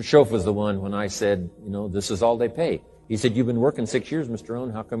life. Mr. Schoaf was the one when I said, this is all they pay. He said, you've been working 6 years, Mr.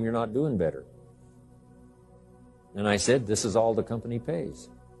 Rohn, how come you're not doing better? And I said, this is all the company pays.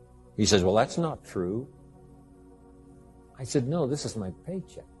 He says, well, that's not true. I said, no, this is my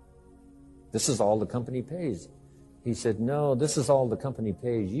paycheck. This is all the company pays. He said, no, this is all the company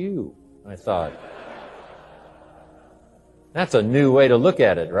pays you. I thought, that's a new way to look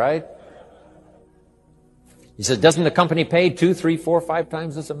at it, right? He said, doesn't the company pay 2, 3, 4, 5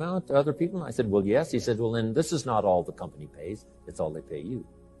 times this amount to other people? I said, well, yes. He said, well, then this is not all the company pays. It's all they pay you.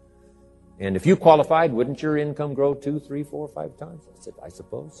 And if you qualified, wouldn't your income grow 2, 3, 4, 5 times? I said, I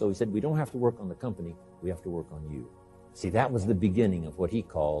suppose. So he said, we don't have to work on the company. We have to work on you. See, that was the beginning of what he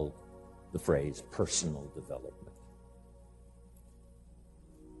called the phrase personal development.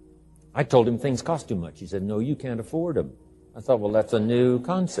 I told him things cost too much. He said, no, you can't afford them. I thought, well, that's a new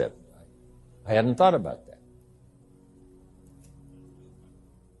concept. I hadn't thought about that.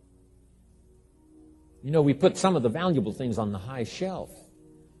 We put some of the valuable things on the high shelf,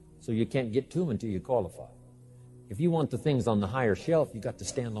 so you can't get to them until you qualify. If you want the things on the higher shelf, you got to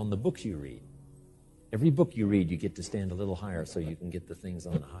stand on the books you read. Every book you read, you get to stand a little higher so you can get the things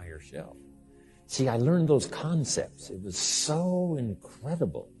on the higher shelf. See, I learned those concepts. It was so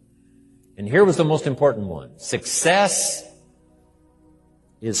incredible. And here was the most important one. Success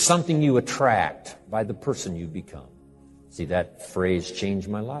is something you attract by the person you become. See, that phrase changed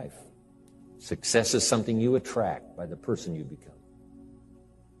my life. Success is something you attract by the person you become.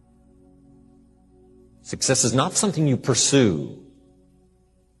 Success is not something you pursue.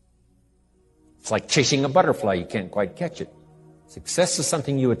 It's like chasing a butterfly. You can't quite catch it. Success is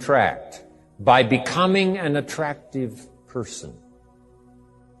something you attract by becoming an attractive person.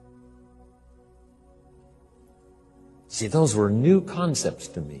 See, those were new concepts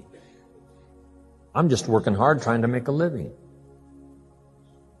to me. I'm just working hard trying to make a living.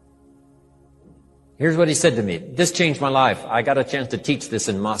 Here's what he said to me. This changed my life. I got a chance to teach this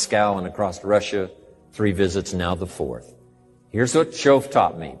in Moscow and across Russia. 3 visits, now the 4th. Here's what Shof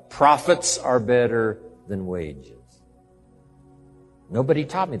taught me. Profits are better than wages. Nobody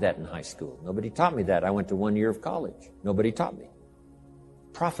taught me that in high school. Nobody taught me that. I went to 1 year of college. Nobody taught me.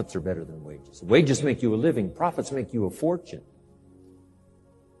 Profits are better than wages. Wages make you a living. Profits make you a fortune.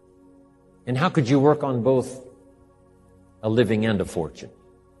 And how could you work on both a living and a fortune?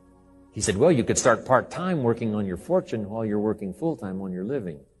 He said, well, you could start part-time working on your fortune while you're working full-time on your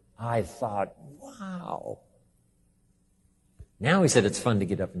living. I thought, wow. Now he said it's fun to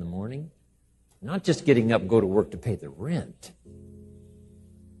get up in the morning. Not just getting up, go to work to pay the rent,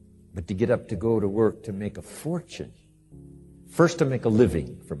 but to get up to go to work to make a fortune. First, to make a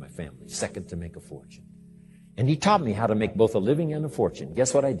living for my family. Second, to make a fortune. And he taught me how to make both a living and a fortune.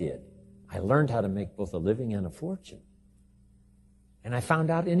 Guess what I did? I learned how to make both a living and a fortune. And I found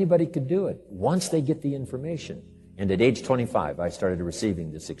out anybody could do it once they get the information. And at age 25, I started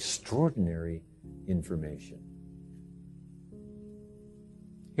receiving this extraordinary information.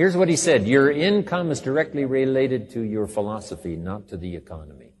 Here's what he said. Your income is directly related to your philosophy, not to the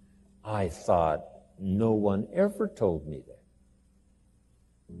economy. I thought, no one ever told me that.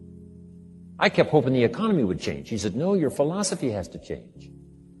 I kept hoping the economy would change. He said, no, your philosophy has to change.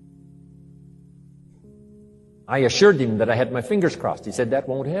 I assured him that I had my fingers crossed. He said, that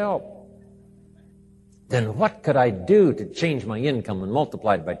won't help. Then what could I do to change my income and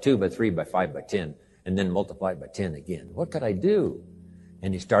multiply it by 2, by 3, by 5, by 10, and then multiply it by 10 again? What could I do?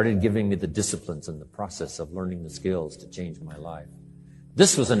 And he started giving me the disciplines and the process of learning the skills to change my life.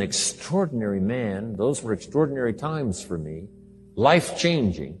 This was an extraordinary man. Those were extraordinary times for me.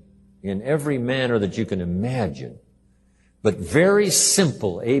 Life-changing in every manner that you can imagine. But very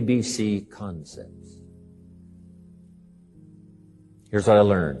simple ABC concepts. Here's what I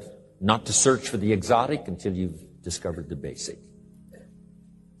learned. Not to search for the exotic until you've discovered the basic.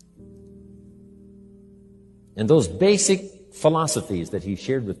 And those basic philosophies that he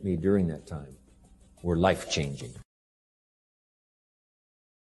shared with me during that time were life-changing.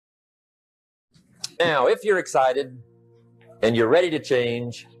 Now, if you're excited and you're ready to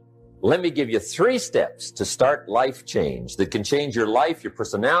change, let me give you 3 steps to start life change that can change your life, your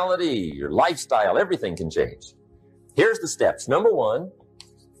personality, your lifestyle, everything can change. Here's the steps. Number 1,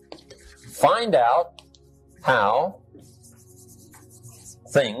 find out how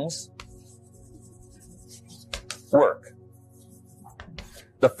things work.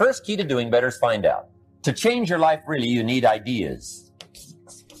 The first key to doing better is find out. To change your life, really, you need ideas.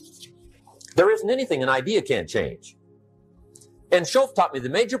 There isn't anything an idea can't change. And Shof taught me the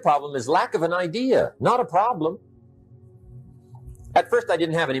major problem is lack of an idea, not a problem. At first, I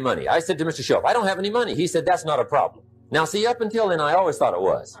didn't have any money. I said to Mr. Shof, I don't have any money. He said, that's not a problem. Now, see, up until then, I always thought it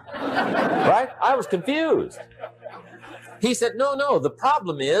was. Right? I was confused. He said, no, the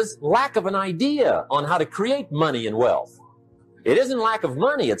problem is lack of an idea on how to create money and wealth. It isn't lack of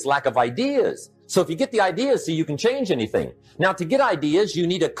money, it's lack of ideas. So if you get the ideas, see, you can change anything. Now, to get ideas, you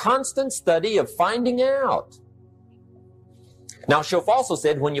need a constant study of finding out. Now, Shof also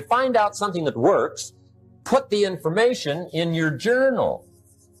said, when you find out something that works, put the information in your journal.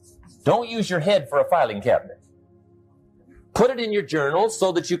 Don't use your head for a filing cabinet. Put it in your journal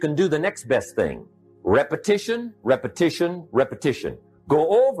so that you can do the next best thing. Repetition, repetition, repetition.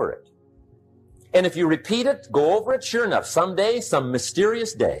 Go over it. And if you repeat it, go over it, sure enough, someday, some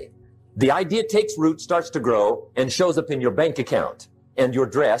mysterious day, the idea takes root, starts to grow, and shows up in your bank account, and your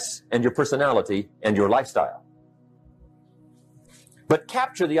dress, and your personality, and your lifestyle. But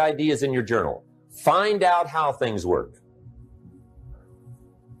capture the ideas in your journal. Find out how things work.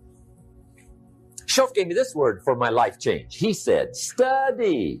 Shof gave me this word for my life change. He said,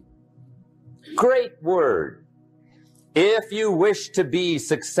 study. Great word. If you wish to be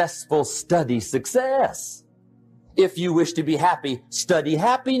successful, study success. If you wish to be happy, study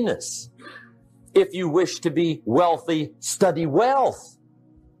happiness. If you wish to be wealthy, study wealth.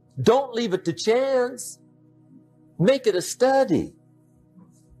 Don't leave it to chance. Make it a study.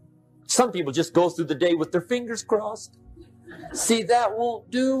 Some people just go through the day with their fingers crossed. See, that won't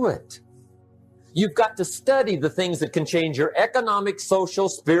do it. You've got to study the things that can change your economic, social,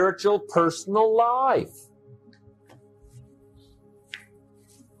 spiritual, personal life.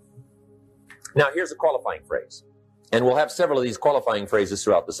 Now, here's a qualifying phrase. And we'll have several of these qualifying phrases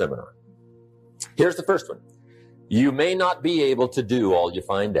throughout the seminar. Here's the first one. You may not be able to do all you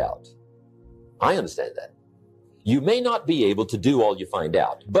find out. I understand that. You may not be able to do all you find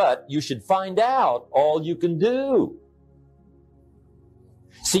out, but you should find out all you can do.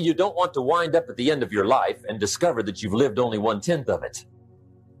 See, you don't want to wind up at the end of your life and discover that you've lived only 1/10 of it.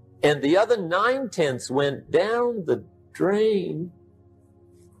 And the other 9/10 went down the drain,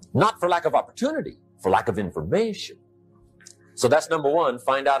 not for lack of opportunity, for lack of information. So that's number one,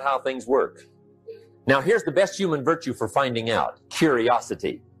 find out how things work. Now, here's the best human virtue for finding out,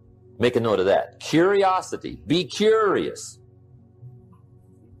 curiosity. Make a note of that. Curiosity. Be curious.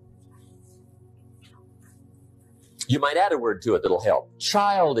 You might add a word to it that'll help.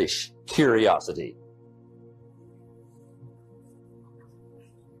 Childish curiosity.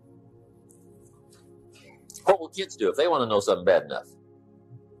 What will kids do if they want to know something bad enough?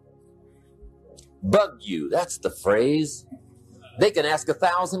 Bug you. That's the phrase. They can ask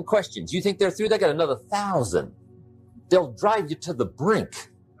 1,000 questions. You think they're through? They got another 1,000. They'll drive you to the brink.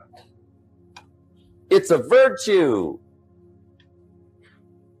 It's a virtue.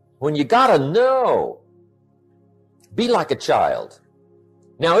 When you gotta know, be like a child.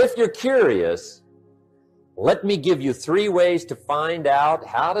 Now, if you're curious, let me give you 3 ways to find out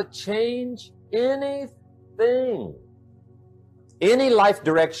how to change anything. Any life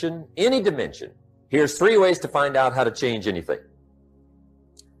direction, any dimension. Here's 3 ways to find out how to change anything.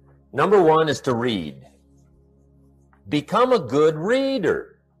 Number 1 is to read. Become a good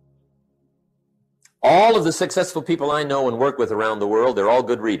reader. All of the successful people I know and work with around the world, they're all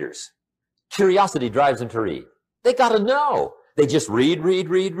good readers. Curiosity drives them to read. They got to know. They just read.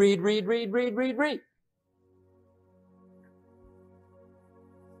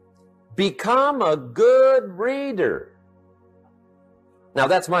 Become a good reader. Now,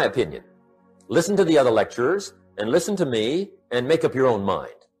 that's my opinion. Listen to the other lecturers and listen to me and make up your own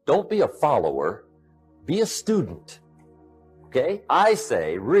mind. Don't be a follower. Be a student. Okay? I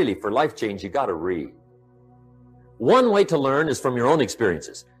say, really, for life change, you got to read. One way to learn is from your own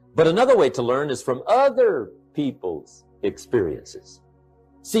experiences, but another way to learn is from other people's experiences.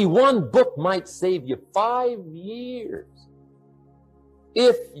 See, one book might save you 5 years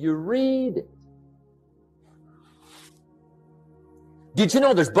if you read it. Did you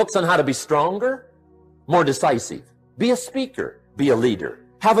know there's books on how to be stronger, more decisive, be a speaker, be a leader,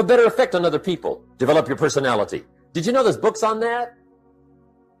 have a better effect on other people, develop your personality? Did you know there's books on that?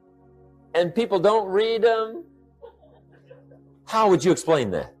 And people don't read them? How would you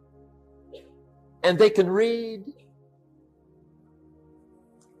explain that? And they can read.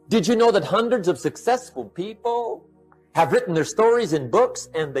 Did you know that hundreds of successful people have written their stories in books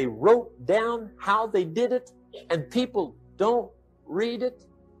and they wrote down how they did it and people don't read it?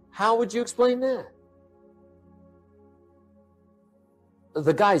 How would you explain that?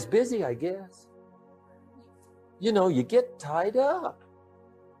 The guy's busy, I guess. You know, you get tied up.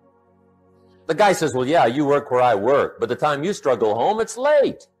 The guy says, well, yeah, you work where I work, but the time you struggle home, it's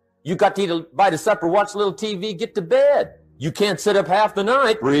late. You got to eat a bite of supper, watch a little TV, get to bed. You can't sit up half the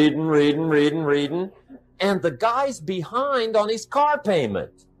night reading. And the guy's behind on his car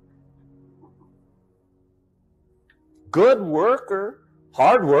payment. Good worker,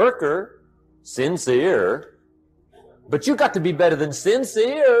 hard worker, sincere. But you got to be better than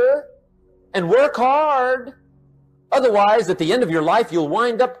sincere and work hard. Otherwise, at the end of your life, you'll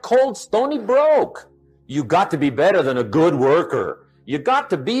wind up cold, stony broke. You got to be better than a good worker. You got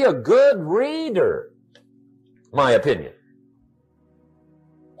to be a good reader. My opinion.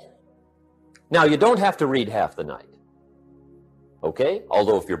 Now, you don't have to read half the night. Okay?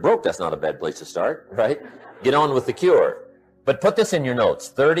 Although if you're broke, that's not a bad place to start, right? Get on with the cure. But put this in your notes,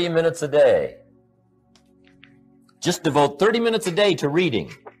 30 minutes a day. Just devote 30 minutes a day to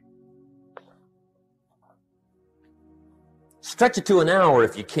reading. Stretch it to an hour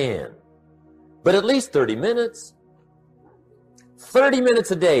if you can. But at least 30 minutes. 30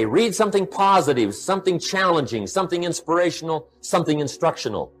 minutes a day. Read something positive, something challenging, something inspirational, something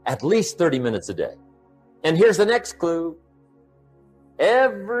instructional. At least 30 minutes a day. And here's the next clue.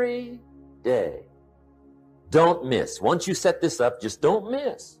 Every day. Don't miss. Once you set this up, just don't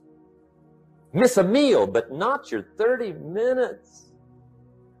miss. Miss a meal, but not your 30 minutes.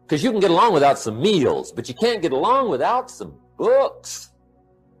 Because you can get along without some meals, but you can't get along without some books.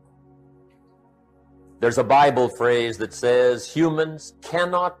 There's a Bible phrase that says humans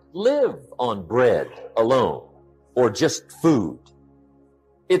cannot live on bread alone or just food.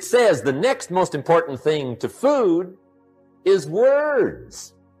 It says the next most important thing to food is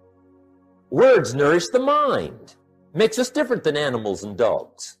words. Words nourish the mind, makes us different than animals and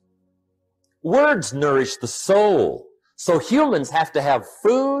dogs. Words nourish the soul. So humans have to have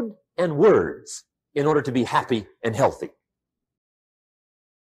food and words in order to be happy and healthy.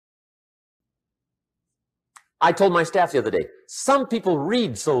 I told my staff the other day, some people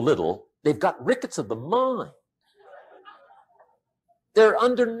read so little, they've got rickets of the mind. They're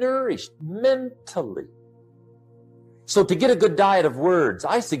undernourished mentally. So to get a good diet of words,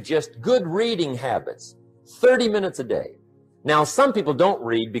 I suggest good reading habits, 30 minutes a day. Now, some people don't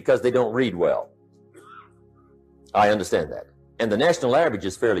read because they don't read well. I understand that. And the national average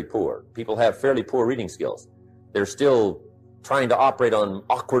is fairly poor. People have fairly poor reading skills. They're still trying to operate on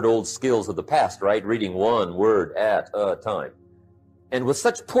awkward old skills of the past, right? Reading one word at a time. And with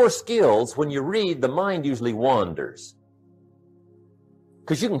such poor skills, when you read, the mind usually wanders.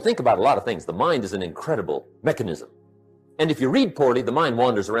 Because you can think about a lot of things. The mind is an incredible mechanism. And if you read poorly, the mind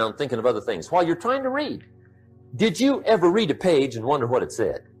wanders around thinking of other things while you're trying to read. Did you ever read a page and wonder what it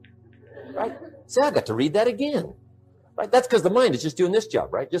said? Right? Say, I got to read that again. Right? That's because the mind is just doing this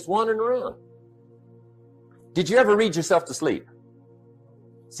job, right? Just wandering around. Did you ever read yourself to sleep?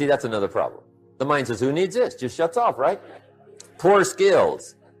 See, that's another problem. The mind says, who needs this? Just shuts off, right? Poor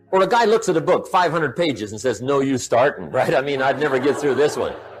skills. Or a guy looks at a book, 500 pages, and says, no use starting, right? I mean, I'd never get through this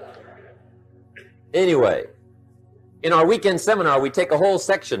one. Anyway, in our weekend seminar, we take a whole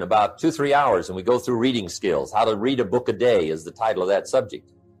section, about 2-3 hours, and we go through reading skills. How to read a book a day is the title of that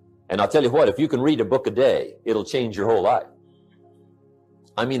subject. And I'll tell you what, if you can read a book a day, it'll change your whole life.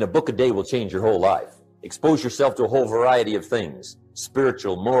 I mean, a book a day will change your whole life. Expose yourself to a whole variety of things.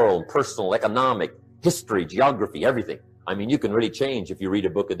 Spiritual, moral, personal, economic, history, geography, everything. I mean, you can really change if you read a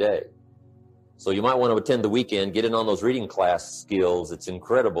book a day. So you might want to attend the weekend, get in on those reading class skills. It's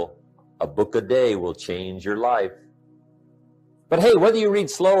incredible. A book a day will change your life. But hey, whether you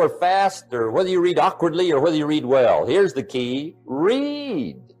read slow or fast, or whether you read awkwardly or whether you read well, here's the key.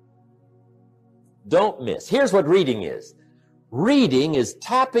 Read. Don't miss. Here's what reading is. Reading is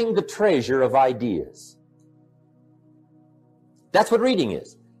tapping the treasure of ideas. That's what reading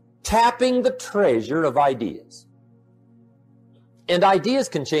is. Tapping the treasure of ideas. And ideas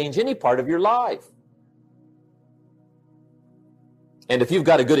can change any part of your life. And if you've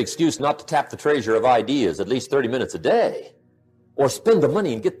got a good excuse not to tap the treasure of ideas at least 30 minutes a day, or spend the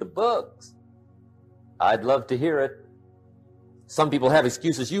money and get the books, I'd love to hear it. Some people have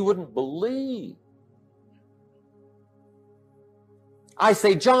excuses you wouldn't believe. I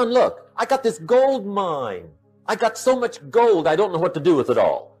say, John, look, I got this gold mine. I got so much gold, I don't know what to do with it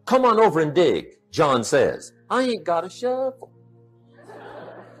all. Come on over and dig. John says, I ain't got a shovel.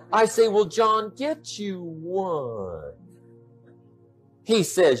 I say, well, John, get you one. He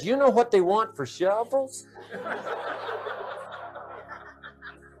says, you know what they want for shovels?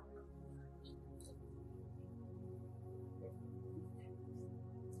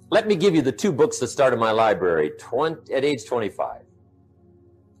 Let me give you the 2 books that started my library at age 25.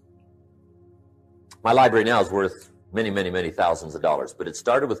 My library now is worth many, many, many thousands of dollars, but it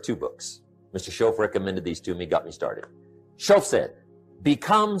started with 2 books. Mr. Schoaf recommended these to me, got me started. Schoaf said,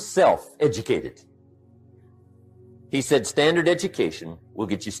 become self-educated. He said, standard education will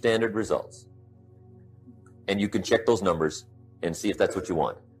get you standard results. And you can check those numbers and see if that's what you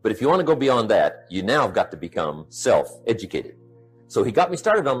want. But if you want to go beyond that, you now have got to become self-educated. So he got me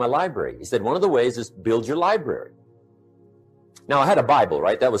started on my library. He said, one of the ways is build your library. Now, I had a Bible,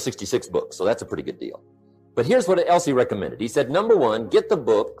 right? That was 66 books, so that's a pretty good deal. But here's what else he recommended. He said, number 1, get the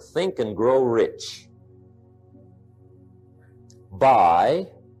book Think and Grow Rich by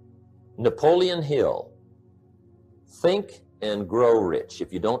Napoleon Hill. Think and Grow Rich,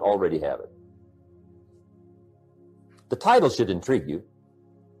 if you don't already have it. The title should intrigue you.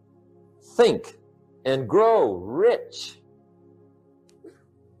 Think and Grow Rich.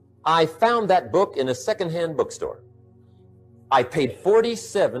 I found that book in a secondhand bookstore. I paid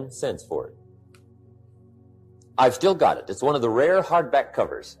 47 cents for it. I've still got it. It's one of the rare hardback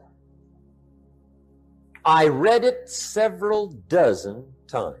covers. I read it several dozen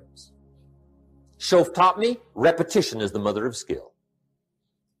times. Schoaf taught me repetition is the mother of skill.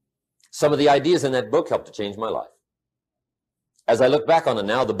 Some of the ideas in that book helped to change my life. As I look back on it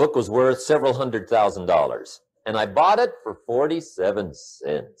now, the book was worth several $100,000, and I bought it for 47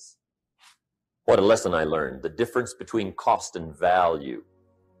 cents. What a lesson I learned, the difference between cost and value.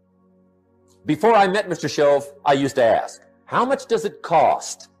 Before I met Mr. Schoaf, I used to ask, how much does it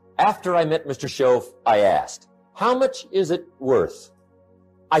cost? After I met Mr. Schoaf, I asked, how much is it worth?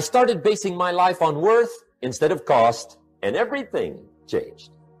 I started basing my life on worth instead of cost, and everything changed.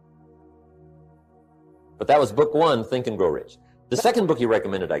 But that was book one, Think and Grow Rich. The second book he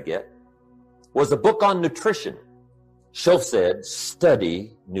recommended I get was a book on nutrition. Shoaff said,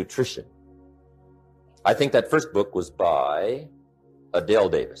 study nutrition. I think that first book was by Adele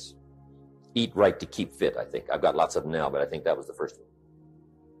Davis. Eat Right to Keep Fit, I think. I've got lots of them now, but I think that was the first one.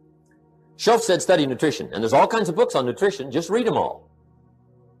 Shoaff said, study nutrition. And there's all kinds of books on nutrition. Just read them all.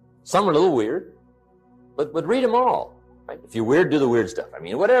 Some are a little weird, but read them all. Right? If you're weird, do the weird stuff. I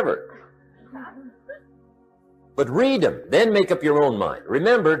mean, whatever. But read them, then make up your own mind.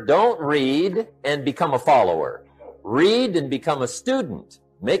 Remember, don't read and become a follower. Read and become a student.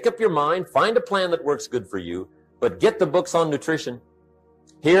 Make up your mind, find a plan that works good for you, but get the books on nutrition.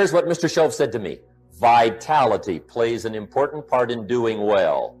 Here's what Mr. Shoaff said to me. Vitality plays an important part in doing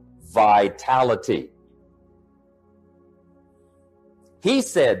well. Vitality. He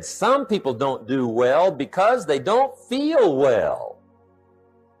said some people don't do well because they don't feel well.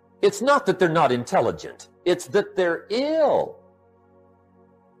 It's not that they're not intelligent. It's that they're ill.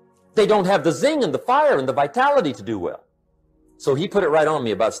 They don't have the zing and the fire and the vitality to do well. So he put it right on me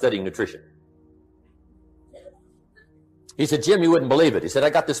about studying nutrition. He said, Jim, you wouldn't believe it. He said,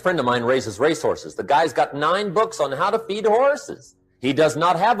 I got this friend of mine raises racehorses. The guy's got 9 books on how to feed horses. He does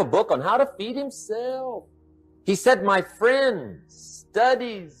not have a book on how to feed himself. He said, my friend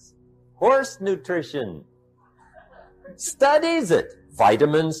studies horse nutrition. Studies it.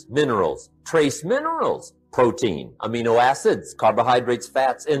 Vitamins, minerals, trace minerals, protein, amino acids, carbohydrates,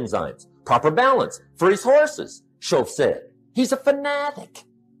 fats, enzymes, proper balance for his horses. Shoaff said, he's a fanatic.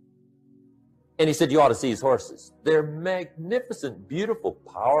 And he said, you ought to see his horses. They're magnificent, beautiful,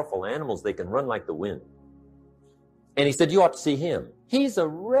 powerful animals. They can run like the wind. And he said, you ought to see him. He's a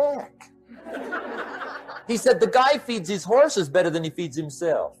wreck. He said, the guy feeds his horses better than he feeds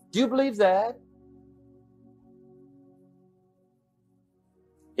himself. Do you believe that?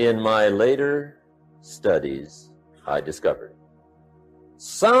 In my later studies, I discovered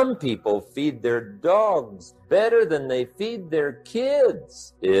some people feed their dogs better than they feed their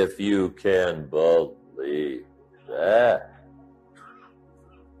kids, if you can believe that.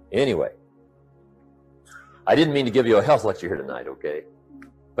 Anyway, I didn't mean to give you a health lecture here tonight, okay?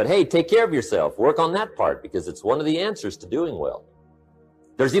 But hey, take care of yourself. Work on that part because it's one of the answers to doing well.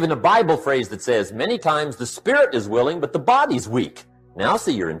 There's even a Bible phrase that says, many times the spirit is willing, but the body's weak. Now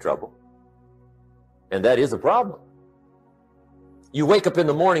see you're in trouble. And that is a problem. You wake up in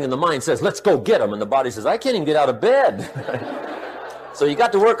the morning and the mind says, let's go get them. And the body says, I can't even get out of bed. So you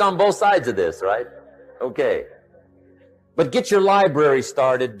got to work on both sides of this, right? Okay. But get your library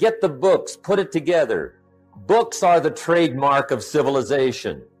started. Get the books. Put it together. Books are the trademark of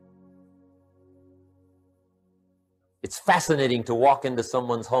civilization. It's fascinating to walk into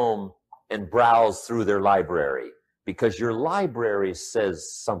someone's home and browse through their library because your library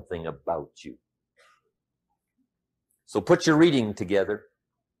says something about you. So put your reading together.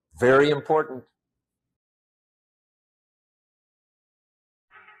 Very important.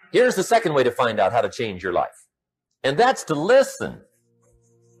 Here's the second way to find out how to change your life. And that's to listen.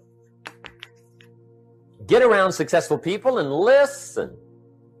 Get around successful people and listen.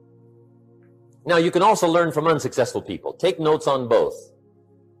 Now, you can also learn from unsuccessful people. Take notes on both.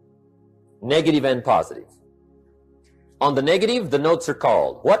 Negative and positive. On the negative, the notes are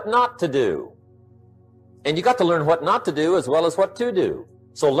called what not to do. And you got to learn what not to do as well as what to do.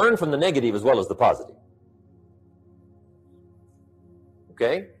 So learn from the negative as well as the positive.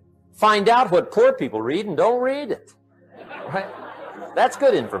 Okay? Find out what poor people read and don't read it. Right? That's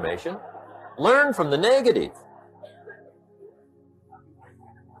good information. Learn from the negative.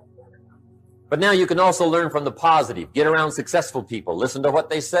 But now you can also learn from the positive. Get around successful people. Listen to what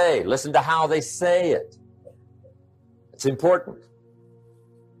they say. Listen to how they say it. It's important.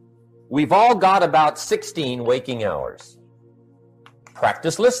 We've all got about 16 waking hours.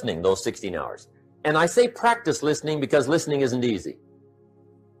 Practice listening those 16 hours. And I say practice listening because listening isn't easy.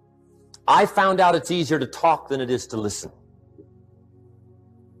 I found out it's easier to talk than it is to listen.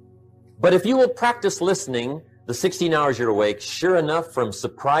 But if you will practice listening the 16 hours you're awake, sure enough, from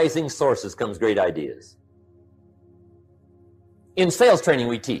surprising sources comes great ideas. In sales training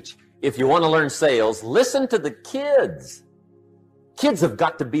we teach, if you want to learn sales, listen to the kids. Kids have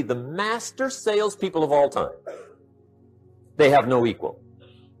got to be the master salespeople of all time. They have no equal.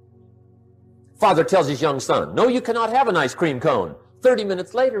 Father tells his young son, no, you cannot have an ice cream cone. 30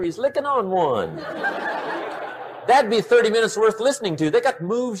 minutes later, he's licking on one. That'd be 30 minutes worth listening to. They got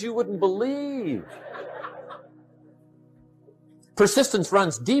moves you wouldn't believe. Persistence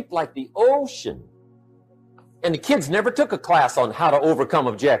runs deep like the ocean. And the kids never took a class on how to overcome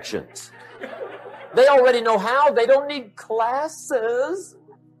objections. They already know how. They don't need classes.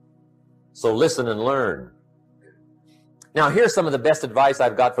 So listen and learn. Now, here's some of the best advice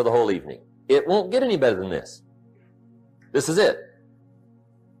I've got for the whole evening. It won't get any better than this. This is it.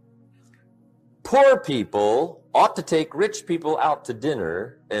 Poor people ought to take rich people out to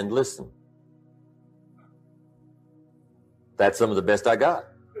dinner and listen. That's some of the best I got.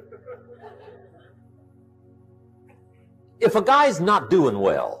 If a guy's not doing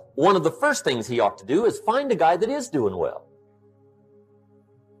well, one of the first things he ought to do is find a guy that is doing well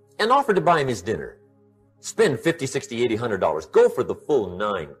and offer to buy him his dinner. Spend $50, $60, $80, $100. Go for the full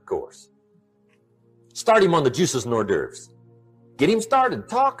 9 course. Start him on the juices and hors d'oeuvres. Get him started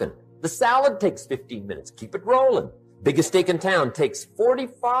talking. The salad takes 15 minutes. Keep it rolling. Biggest steak in town takes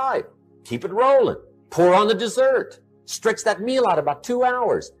 45. Keep it rolling. Pour on the dessert. Stretch that meal out about 2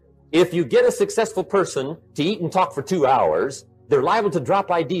 hours. If you get a successful person to eat and talk for 2 hours, they're liable to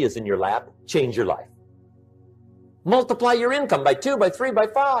drop ideas in your lap, change your life. Multiply your income by 2, by 3, by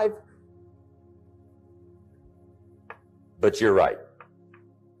 5. But you're right.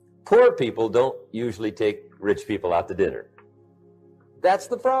 Poor people don't usually take rich people out to dinner. That's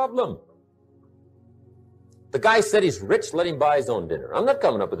the problem. The guy said he's rich, let him buy his own dinner. I'm not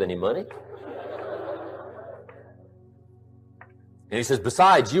coming up with any money. And he says,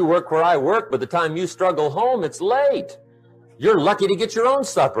 besides, you work where I work. By the time you struggle home, it's late. You're lucky to get your own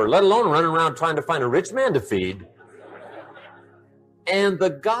supper, let alone running around trying to find a rich man to feed. And the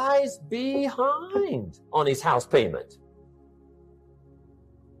guy's behind on his house payment.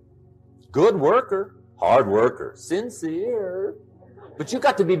 Good worker, hard worker, sincere. But you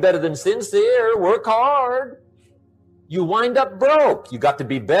got to be better than sincere. Work hard. You wind up broke. You got to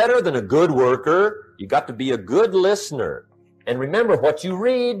be better than a good worker. You got to be a good listener. And remember, what you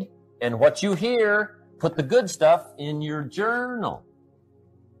read and what you hear, put the good stuff in your journal.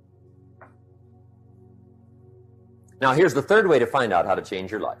 Now, here's the third way to find out how to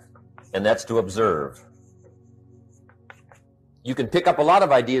change your life, and that's to observe. You can pick up a lot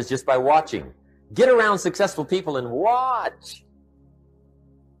of ideas just by watching. Get around successful people and watch.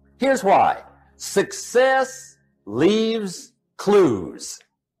 Here's why. Success leaves clues.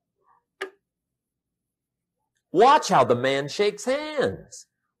 Watch how the man shakes hands.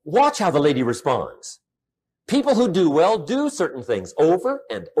 Watch how the lady responds. People who do well do certain things over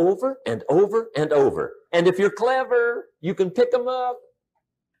and over and over and over. And if you're clever, you can pick them up.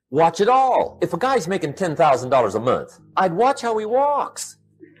 Watch it all. If a guy's making $10,000 a month, I'd watch how he walks.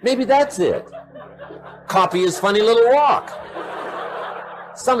 Maybe that's it. Copy his funny little walk.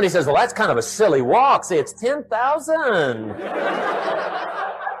 Somebody says, well, that's kind of a silly walk. Say, it's 10,000.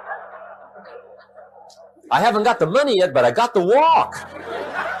 I haven't got the money yet, but I got the walk.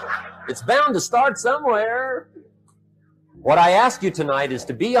 It's bound to start somewhere. What I ask you tonight is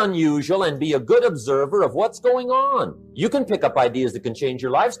to be unusual and be a good observer of what's going on. You can pick up ideas that can change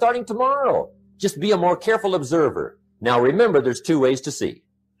your life starting tomorrow. Just be a more careful observer. Now remember, there's 2 ways to see.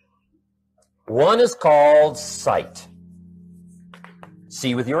 One is called sight.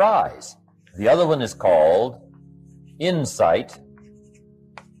 See with your eyes. The other one is called insight.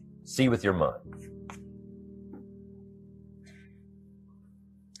 See with your mind.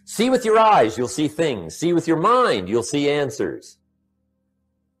 See with your eyes, you'll see things. See with your mind, you'll see answers.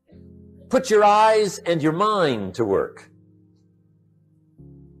 Put your eyes and your mind to work.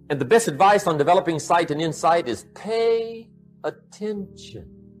 And the best advice on developing sight and insight is pay attention.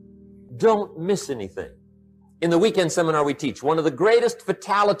 Don't miss anything. In the weekend seminar we teach, one of the greatest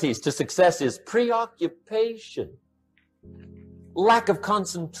fatalities to success is preoccupation, lack of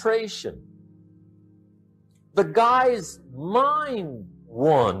concentration. The guy's mind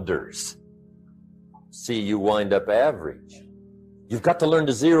wanders. See, you wind up average. You've got to learn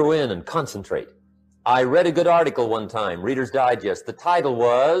to zero in and concentrate. I read a good article one time, Reader's Digest. The title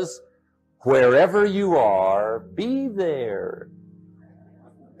was, Wherever You Are, Be There.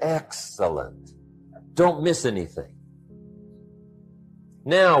 Excellent. Don't miss anything.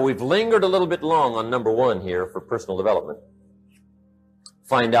 Now, we've lingered a little bit long on number 1 here for personal development.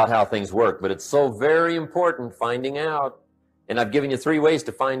 Find out how things work, but it's so very important finding out. And I've given you 3 ways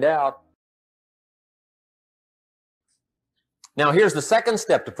to find out. Now, here's the second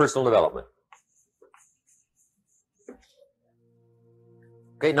step to personal development.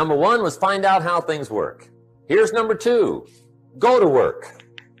 Okay, number 1 was find out how things work. Here's number 2. Go to work.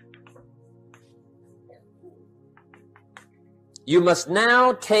 You must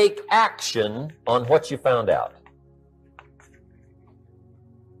now take action on what you found out.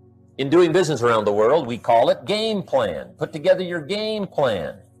 In doing business around the world, we call it game plan. Put together your game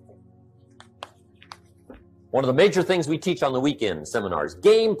plan. One of the major things we teach on the weekend seminars,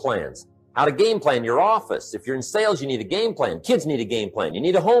 game plans. How to game plan your office. If you're in sales, you need a game plan. Kids need a game plan. You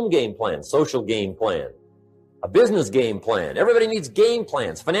need a home game plan, social game plan, a business game plan. Everybody needs game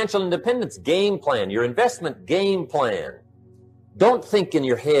plans. Financial independence game plan, your investment game plan. Don't think in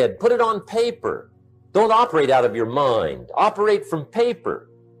your head. Put it on paper. Don't operate out of your mind. Operate from paper.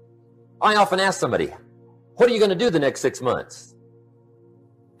 I often ask somebody, what are you going to do the next 6 months?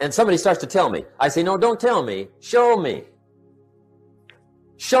 And somebody starts to tell me. I say, no, don't tell me. Show me.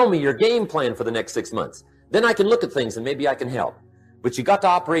 Show me your game plan for the next 6 months. Then I can look at things and maybe I can help. But you got to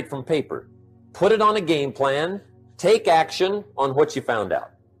operate from paper. Put it on a game plan. Take action on what you found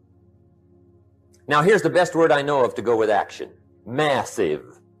out. Now here's the best word I know of to go with action.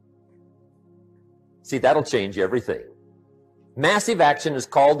 Massive. See, that'll change everything. Massive action is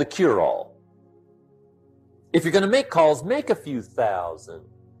called the cure-all. If you're going to make calls, make a few thousand.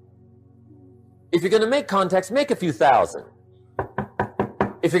 If you're going to make contacts, make a few thousand.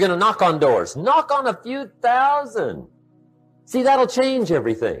 If you're going to knock on doors, knock on a few thousand. See, that'll change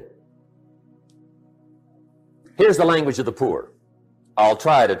everything. Here's the language of the poor. I'll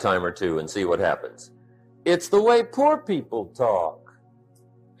try it a time or two and see what happens. It's the way poor people talk.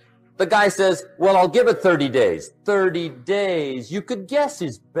 The guy says, well, I'll give it 30 days. 30 days. You could guess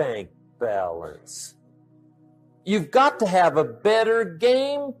his bank balance. You've got to have a better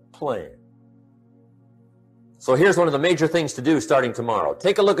game plan. So here's one of the major things to do starting tomorrow.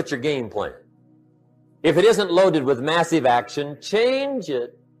 Take a look at your game plan. If it isn't loaded with massive action, change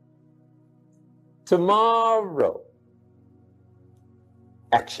it tomorrow.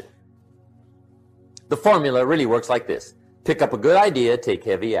 Action. The formula really works like this. Pick up a good idea, take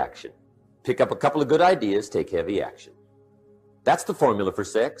heavy action. Pick up a couple of good ideas, take heavy action. That's the formula for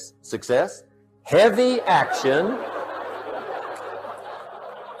success. Heavy action.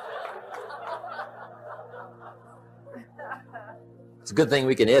 It's a good thing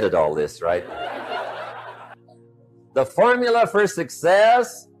we can edit all this, right? The formula for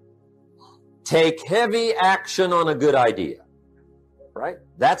success, take heavy action on a good idea, right?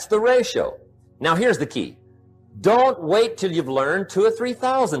 That's the ratio. Now here's the key. Don't wait till you've learned 2,000 or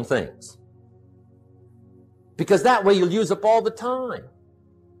 3,000 things. Because that way you'll use up all the time.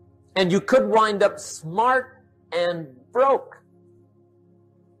 And you could wind up smart and broke.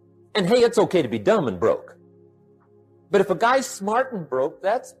 And hey, it's okay to be dumb and broke. But if a guy's smart and broke,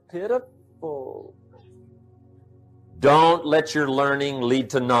 that's pitiful. Don't let your learning lead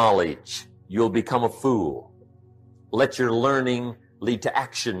to knowledge. You'll become a fool. Let your learning lead to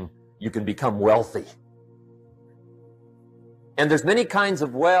action. You can become wealthy. And there's many kinds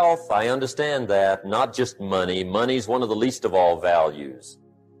of wealth. I understand that. Not just money. Money's one of the least of all values.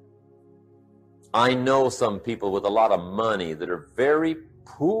 I know some people with a lot of money that are very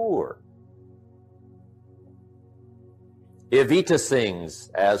poor. Evita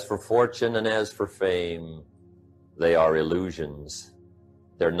sings, as for fortune and as for fame, they are illusions.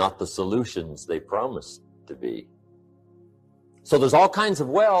 They're not the solutions they promised to be. So there's all kinds of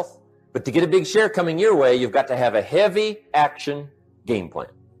wealth, but to get a big share coming your way, you've got to have a heavy action game plan.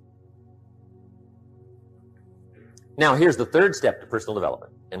 Now, here's the third step to personal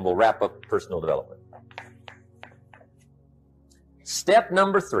development, and we'll wrap up personal development. Step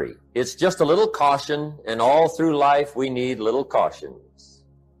number 3, it's just a little caution, and all through life we need little cautions.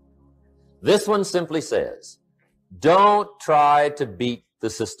 This one simply says, don't try to beat the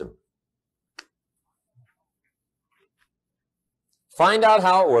system. Find out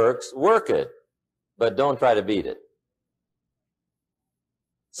how it works, work it, but don't try to beat it.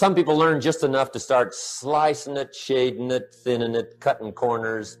 Some people learn just enough to start slicing it, shading it, thinning it, cutting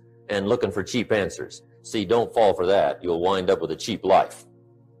corners, and looking for cheap answers. See, don't fall for that. You'll wind up with a cheap life.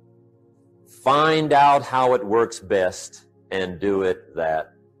 Find out how it works best and do it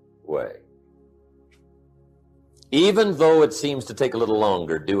that way. Even though it seems to take a little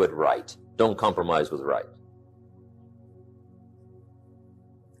longer, do it right. Don't compromise with right.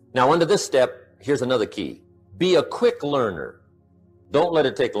 Now, under this step, here's another key. Be a quick learner. Don't let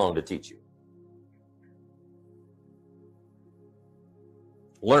it take long to teach you.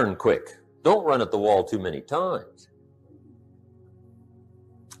 Learn quick. Don't run at the wall too many times.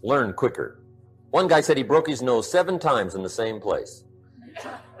 Learn quicker. One guy said he broke his nose 7 times in the same place.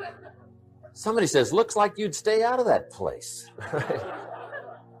 Somebody says, looks like you'd stay out of that place.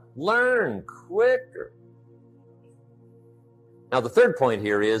 Learn quicker. Now, the third point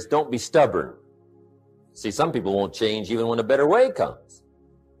here is don't be stubborn. See, some people won't change even when a better way comes.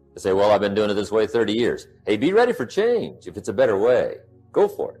 They say, well, I've been doing it this way 30 years. Hey, be ready for change. If it's a better way, go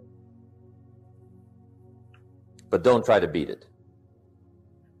for it. But don't try to beat it.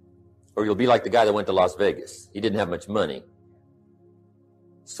 Or you'll be like the guy that went to Las Vegas. He didn't have much money.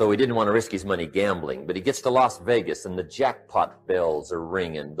 So he didn't want to risk his money gambling, but he gets to Las Vegas and the jackpot bells are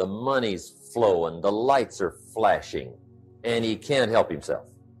ringing, the money's flowing, the lights are flashing, and he can't help himself.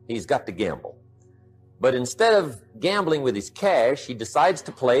 He's got to gamble. But instead of gambling with his cash, he decides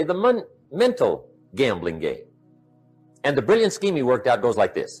to play the mental gambling game. And the brilliant scheme he worked out goes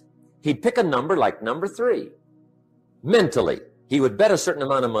like this. He'd pick a number like number 3. Mentally, he would bet a certain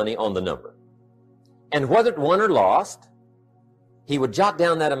amount of money on the number. And whether it won or lost, he would jot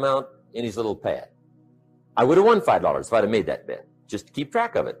down that amount in his little pad. I would have won $5 if I'd have made that bet. Just to keep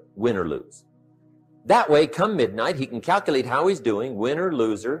track of it, win or lose. That way, come midnight, he can calculate how he's doing, winner,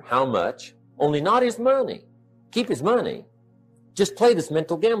 loser, how much, only not his money. Keep his money. Just play this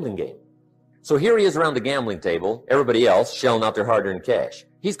mental gambling game. So here he is around the gambling table, everybody else shelling out their hard-earned cash.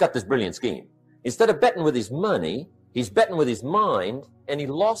 He's got this brilliant scheme. Instead of betting with his money, he's betting with his mind, and he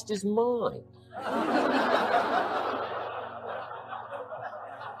lost his mind.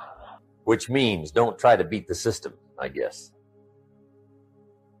 Which means don't try to beat the system, I guess.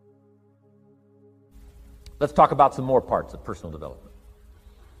 Let's talk about some more parts of personal development.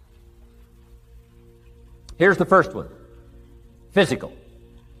 Here's the first one. Physical.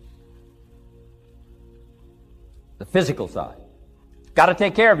 The physical side. Got to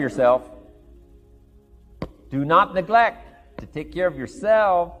take care of yourself. Do not neglect to take care of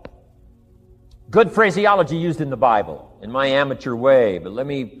yourself. Good phraseology used in the Bible, in my amateur way, but let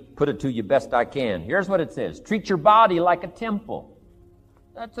me put it to you best I can. Here's what it says. Treat your body like a temple.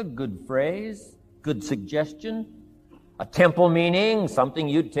 That's a good phrase, good suggestion. A temple meaning something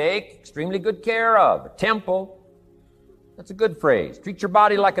you'd take extremely good care of. A temple. That's a good phrase. Treat your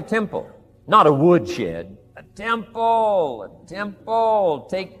body like a temple, not a woodshed. A temple, a temple.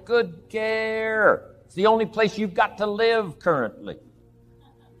 Take good care. It's the only place you've got to live currently.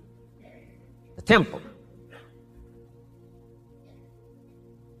 The temple.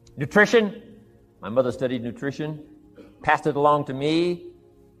 Nutrition. My mother studied nutrition, passed it along to me,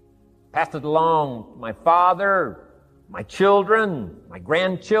 passed it along to my father, my children, my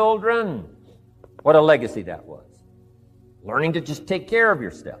grandchildren. What a legacy that was. Learning to just take care of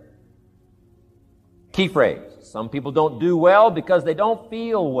yourself. Key phrase. Some people don't do well because they don't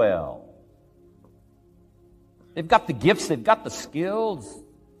feel well. They've got the gifts, they've got the skills.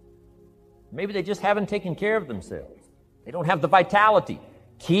 Maybe they just haven't taken care of themselves. They don't have the vitality.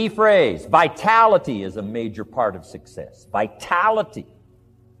 Key phrase. Vitality is a major part of success. Vitality.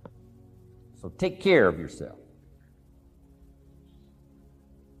 So take care of yourself.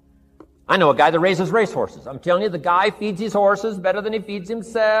 I know a guy that raises racehorses. I'm telling you, the guy feeds his horses better than he feeds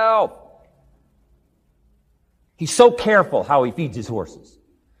himself. He's so careful how he feeds his horses.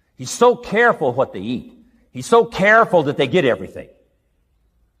 He's so careful what they eat. He's so careful that they get everything.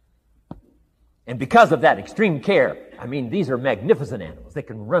 And because of that extreme care, I mean, these are magnificent animals. They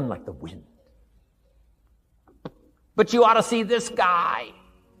can run like the wind. But you ought to see this guy.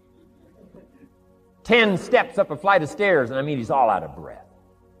 10 steps up a flight of stairs, and I mean, he's all out of breath.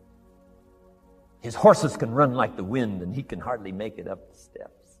 His horses can run like the wind, and he can hardly make it up the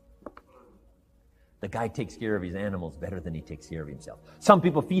steps. The guy takes care of his animals better than he takes care of himself. Some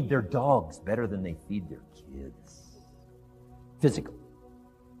people feed their dogs better than they feed their kids. Physical.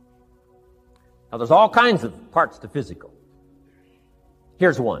 Now, there's all kinds of parts to physical.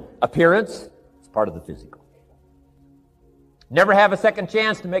 Here's one. Appearance is part of the physical. Never have a second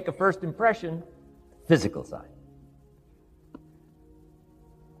chance to make a first impression. Physical side.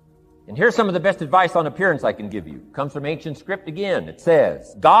 And here's some of the best advice on appearance I can give you. Comes from ancient script again. It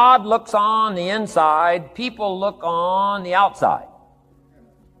says, God looks on the inside, people look on the outside.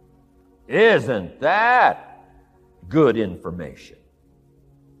 Isn't that good information?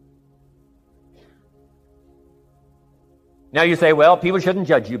 Now you say, well, people shouldn't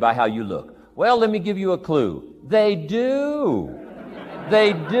judge you by how you look. Well, let me give you a clue. They do.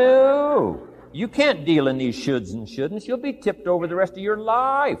 They do. You can't deal in these shoulds and shouldn'ts. You'll be tipped over the rest of your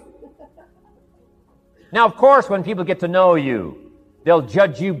life. Now, of course, when people get to know you, they'll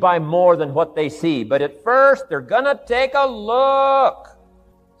judge you by more than what they see. But at first, they're going to take a look.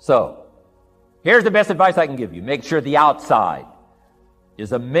 So, here's the best advice I can give you. Make sure the outside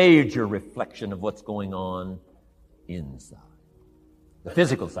is a major reflection of what's going on inside. The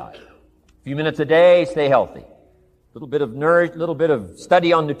physical side. A few minutes a day, stay healthy. A little bit of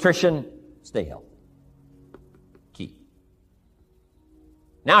study on nutrition, stay healthy. Key.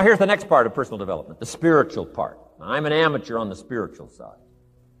 Now here's the next part of personal development, the spiritual part. I'm an amateur on the spiritual side.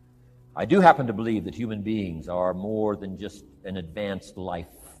 I do happen to believe that human beings are more than just an advanced life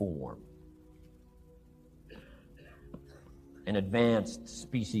form. an advanced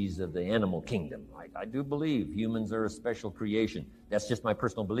species of the animal kingdom. I do believe humans are a special creation. That's just my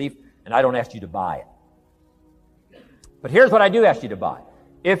personal belief, and I don't ask you to buy it. But here's what I do ask you to buy.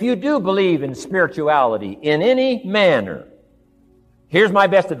 If you do believe in spirituality in any manner, here's my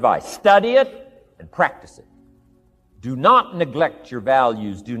best advice. Study it and practice it. Do not neglect your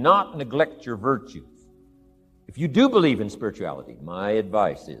values. Do not neglect your virtues. If you do believe in spirituality, my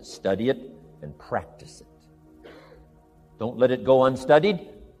advice is study it and practice it. Don't let it go unstudied.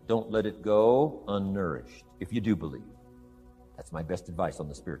 Don't let it go unnourished, if you do believe. That's my best advice on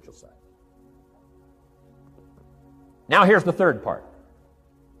the spiritual side. Now here's the third part.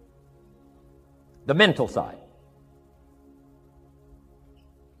 The mental side.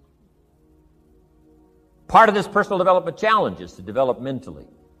 Part of this personal development challenge is to develop mentally.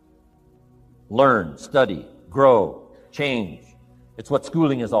 Learn, study, grow, change. It's what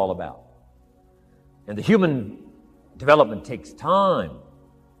schooling is all about. And the human development takes time,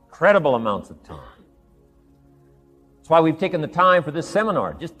 incredible amounts of time. That's why we've taken the time for this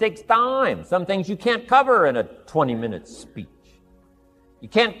seminar. It just takes time. Some things you can't cover in a 20-minute speech. You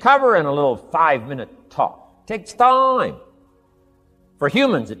can't cover in a little 5-minute talk. It takes time. For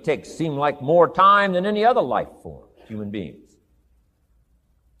humans, it seems like more time than any other life form, human beings.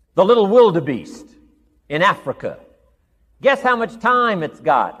 The little wildebeest in Africa. Guess how much time it's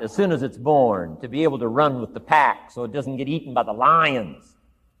got as soon as it's born to be able to run with the pack so it doesn't get eaten by the lions?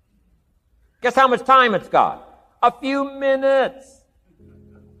 Guess how much time it's got? A few minutes.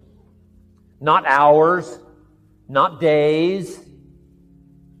 Not hours, not days,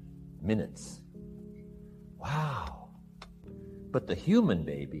 minutes. Wow. But the human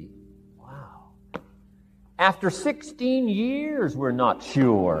baby, wow. After 16 years, we're not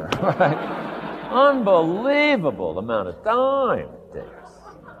sure. Right? Unbelievable amount of time it takes.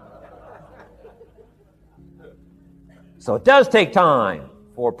 So it does take time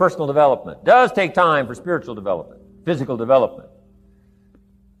for personal development. It does take time for spiritual development, physical development.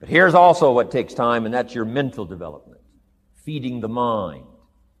 But here's also what takes time, and that's your mental development. Feeding the mind.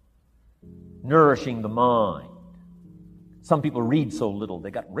 Nourishing the mind. Some people read so little, they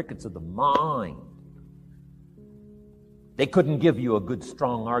got rickets of the mind. They couldn't give you a good,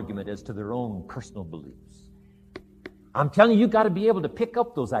 strong argument as to their own personal beliefs. I'm telling you, got to be able to pick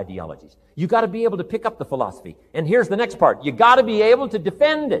up those ideologies. You got to be able to pick up the philosophy. And here's the next part. You got to be able to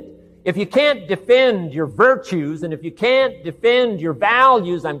defend it. If you can't defend your virtues and if you can't defend your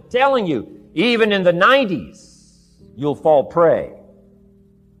values, I'm telling you, even in the 90s, you'll fall prey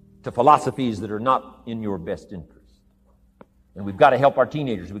to philosophies that are not in your best interest. And we've got to help our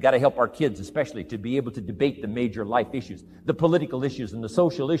teenagers, we've got to help our kids especially to be able to debate the major life issues, the political issues and the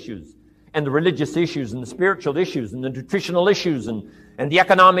social issues, and the religious issues and the spiritual issues and the nutritional issues and the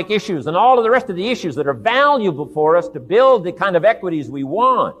economic issues and all of the rest of the issues that are valuable for us to build the kind of equities we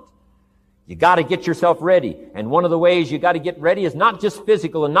want. You got to get yourself ready. And one of the ways you got to get ready is not just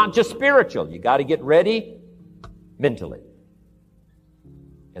physical and not just spiritual. You got to get ready mentally.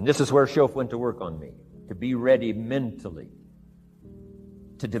 And this is where Shof went to work on me, to be ready mentally,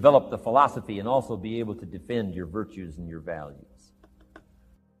 to develop the philosophy and also be able to defend your virtues and your values.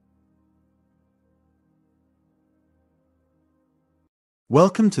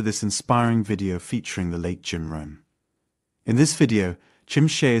 Welcome to this inspiring video featuring the late Jim Rohn. In this video, Jim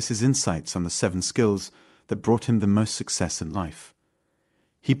shares his insights on the 7 skills that brought him the most success in life.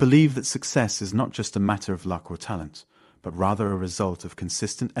 He believed that success is not just a matter of luck or talent, but rather a result of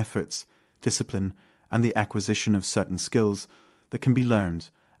consistent efforts, discipline, and the acquisition of certain skills that can be learned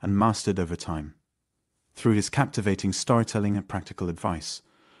and mastered over time. Through his captivating storytelling and practical advice,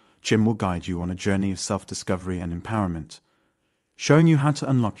 Jim will guide you on a journey of self-discovery and empowerment, showing you how to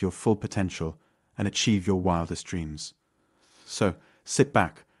unlock your full potential and achieve your wildest dreams. So, sit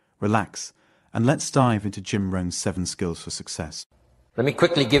back, relax, and let's dive into Jim Rohn's 7 skills for success. Let me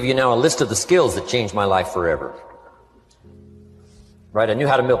quickly give you now a list of the skills that changed my life forever. Right, I knew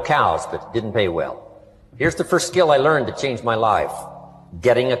how to milk cows, but it didn't pay well. Here's the first skill I learned that changed my life.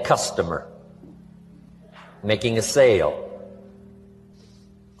 Getting a customer. Making a sale.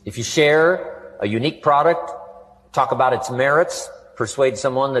 If you share a unique product, talk about its merits, persuade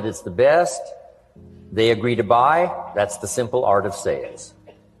someone that it's the best, they agree to buy, that's the simple art of sales.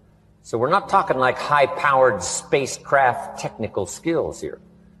 So we're not talking like high-powered spacecraft technical skills here.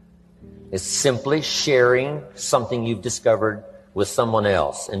 It's simply sharing something you've discovered with someone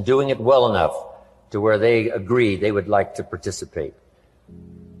else and doing it well enough to where they agree they would like to participate.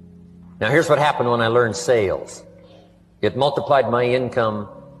 Now here's what happened when I learned sales. It multiplied my income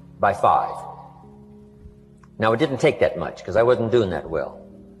by 5. Now it didn't take that much because I wasn't doing that well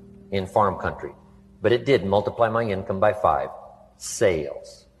in farm country, but it did multiply my income by 5.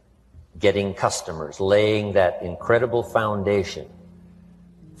 sales, getting customers, laying that incredible foundation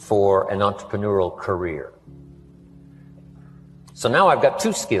for an entrepreneurial career. So now I've got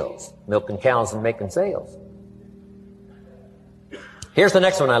two skills, milking cows and making sales. Here's the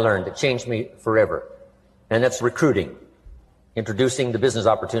next one I learned that changed me forever, and that's recruiting, introducing the business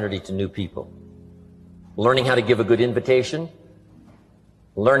opportunity to new people, learning how to give a good invitation,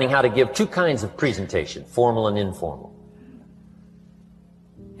 learning how to give two kinds of presentation, formal and informal.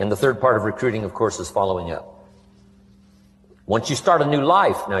 And the third part of recruiting, of course, is following up. Once you start a new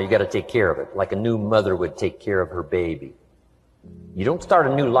life, now you got to take care of it, like a new mother would take care of her baby. You don't start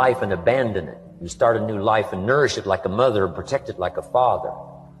a new life and abandon it. You start a new life and nourish it like a mother and protect it like a father.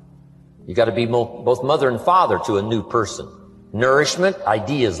 You got to be both mother and father to a new person. Nourishment,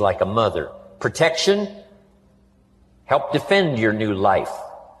 ideas like a mother. Protection, help defend your new life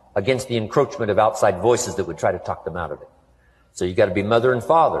against the encroachment of outside voices that would try to talk them out of it. So you got to be mother and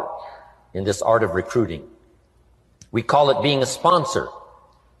father in this art of recruiting. We call it being a sponsor.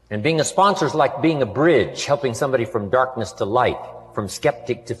 And being a sponsor is like being a bridge, helping somebody from darkness to light, from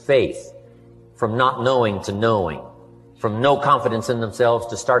skeptic to faith, from not knowing to knowing, from no confidence in themselves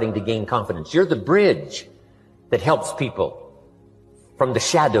to starting to gain confidence. You're the bridge that helps people from the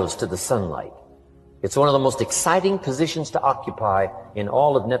shadows to the sunlight. It's one of the most exciting positions to occupy in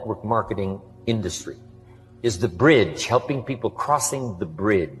all of network marketing industry, is the bridge, helping people crossing the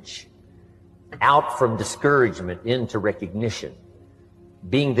bridge out from discouragement into recognition.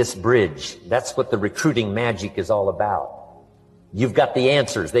 Being this bridge, that's what the recruiting magic is all about. You've got the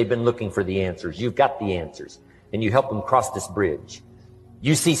answers. They've been looking for the answers. You've got the answers. And you help them cross this bridge.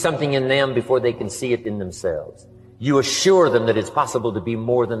 You see something in them before they can see it in themselves. You assure them that it's possible to be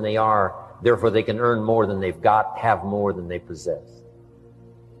more than they are, therefore they can earn more than they've got, have more than they possess.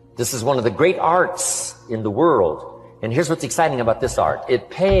 This is one of the great arts in the world. And here's what's exciting about this art. It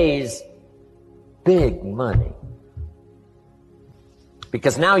pays big money.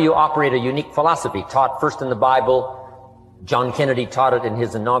 Because now you operate a unique philosophy taught first in the Bible. John Kennedy taught it in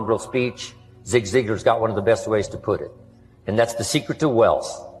his inaugural speech. Zig Ziglar's got one of the best ways to put it. And that's the secret to wealth.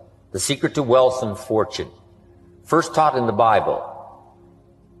 The secret to wealth and fortune. First taught in the Bible.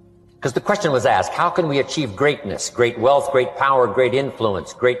 Because the question was asked, how can we achieve greatness, great wealth, great power, great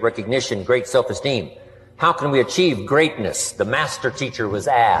influence, great recognition, great self-esteem? How can we achieve greatness? The master teacher was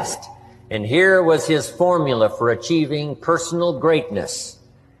asked. And here was his formula for achieving personal greatness.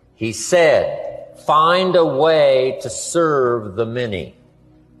 He said, find a way to serve the many.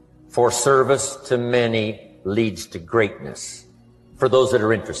 For service to many leads to greatness. For those that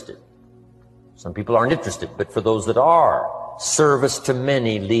are interested. Some people aren't interested, but for those that are, service to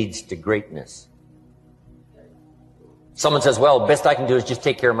many leads to greatness. Someone says, well, best I can do is just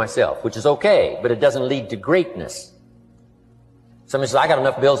take care of myself, which is okay, but it doesn't lead to greatness. Somebody says, I got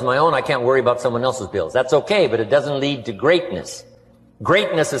enough bills of my own, I can't worry about someone else's bills. That's okay, but it doesn't lead to greatness.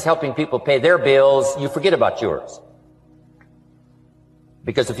 Greatness is helping people pay their bills. You forget about yours.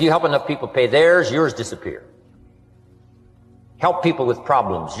 Because if you help enough people pay theirs, yours disappear. Help people with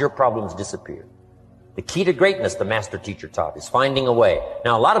problems, your problems disappear. The key to greatness, the master teacher taught, is finding a way.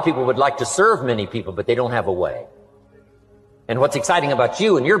 Now, a lot of people would like to serve many people, but they don't have a way. And what's exciting about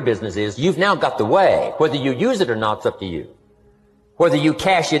you and your business is you've now got the way. Whether you use it or not, it's up to you. Whether you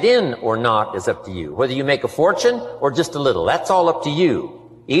cash it in or not is up to you. Whether you make a fortune or just a little, that's all up to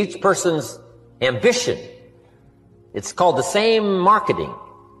you. Each person's ambition. It's called the same marketing.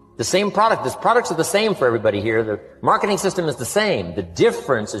 The same product. The products are the same for everybody here. The marketing system is the same. The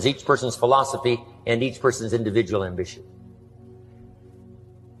difference is each person's philosophy and each person's individual ambition.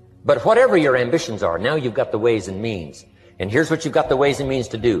 But whatever your ambitions are, now you've got the ways and means. And here's what you've got the ways and means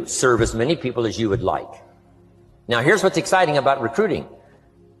to do. Serve as many people as you would like. Now, here's what's exciting about recruiting.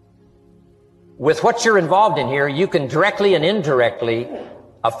 With what you're involved in here, you can directly and indirectly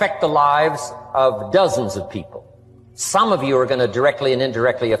affect the lives of dozens of people. Some of you are going to directly and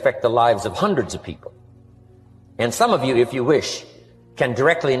indirectly affect the lives of hundreds of people. And some of you, if you wish, can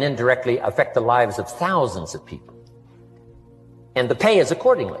directly and indirectly affect the lives of thousands of people. And the pay is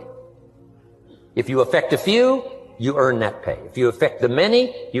accordingly. If you affect a few, you earn that pay. If you affect the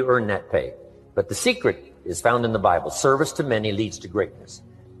many, you earn that pay. But the secret is found in the Bible. Service to many leads to greatness.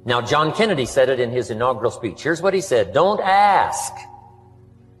 Now, John Kennedy said it in his inaugural speech. Here's what he said. Don't ask.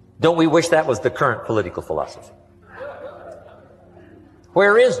 Don't we wish that was the current political philosophy?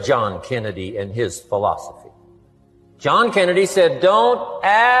 Where is John Kennedy and his philosophy? John Kennedy said, don't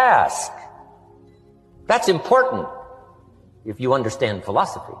ask. That's important if you understand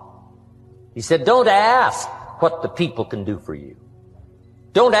philosophy. He said, don't ask what the people can do for you.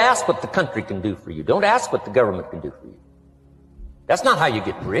 Don't ask what the country can do for you. Don't ask what the government can do for you. That's not how you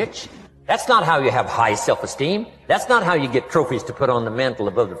get rich. That's not how you have high self-esteem. That's not how you get trophies to put on the mantle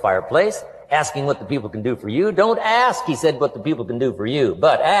above the fireplace, asking what the people can do for you. Don't ask, he said, what the people can do for you,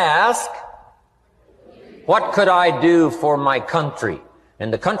 but ask, what could I do for my country?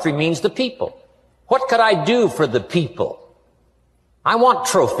 And the country means the people. What could I do for the people? I want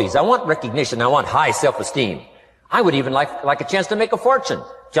trophies. I want recognition. I want high self-esteem. I would even like a chance to make a fortune.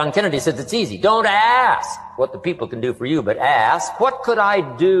 John Kennedy says it's easy. Don't ask what the people can do for you, but ask, what could I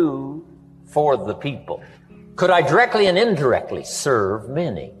do for the people? Could I directly and indirectly serve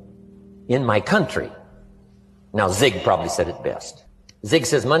many in my country? Now, Zig probably said it best. Zig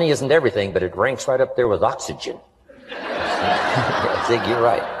says money isn't everything, but it ranks right up there with oxygen. Yeah, Zig, you're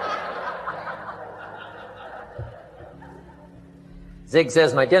right. Zig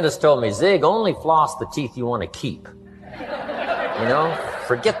says, my dentist told me, Zig, only floss the teeth you want to keep. You know,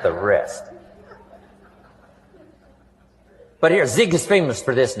 forget the rest. But here, Zig is famous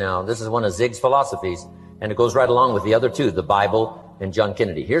for this now. This is one of Zig's philosophies, and it goes right along with the other two, the Bible and John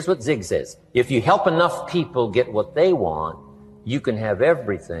Kennedy. Here's what Zig says. If you help enough people get what they want, you can have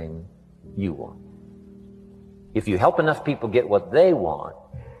everything you want. If you help enough people get what they want,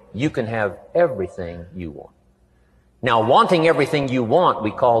 you can have everything you want. Now, wanting everything you want, we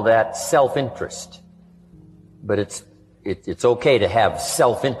call that self-interest. But it's okay to have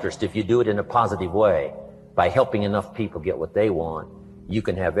self-interest if you do it in a positive way. By helping enough people get what they want, you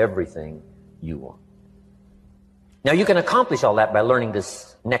can have everything you want. Now, you can accomplish all that by learning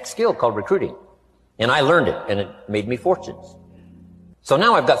this next skill called recruiting. And I learned it, and it made me fortunes. So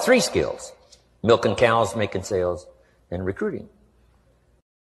now I've got 3 skills: milking cows, making sales, and recruiting.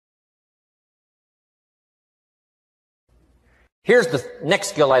 Here's the next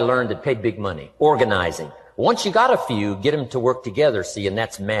skill I learned that paid big money: organizing. Once you got a few, get them to work together, see, and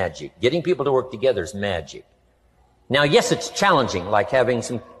that's magic. Getting people to work together is magic. Now, yes, it's challenging, like having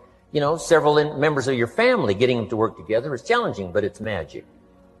some, several members of your family, getting them to work together is challenging, but it's magic.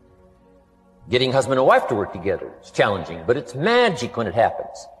 Getting husband and wife to work together is challenging, but it's magic when it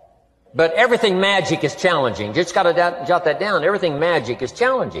happens. But everything magic is challenging. Just got to jot that down. Everything magic is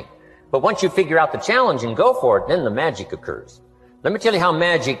challenging. But once you figure out the challenge and go for it, then the magic occurs. Let me tell you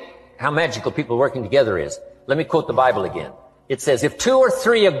how magical people working together is. Let me quote the Bible again. It says, if 2 or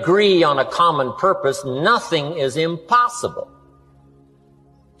 3 agree on a common purpose, nothing is impossible.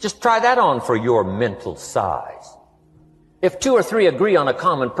 Just try that on for your mental size. If 2 or 3 agree on a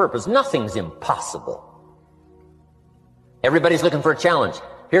common purpose, nothing's impossible. Everybody's looking for a challenge.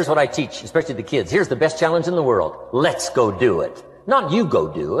 Here's what I teach, especially the kids. Here's the best challenge in the world. Let's go do it. Not you go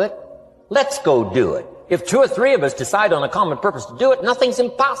do it. Let's go do it. If 2 or 3 of us decide on a common purpose to do it, nothing's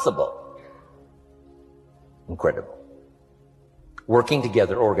impossible. Incredible. Working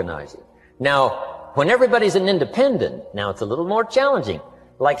together, organizing. Now, when everybody's an independent, now it's a little more challenging.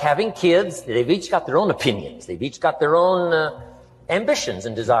 Like having kids, they've each got their own opinions. They've each got their own ambitions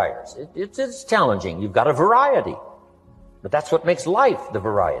and desires. It's challenging. You've got a variety. But that's what makes life, the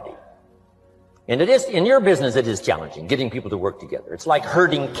variety. And it is, in your business, it is challenging, getting people to work together. It's like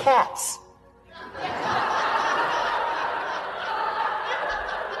herding cats.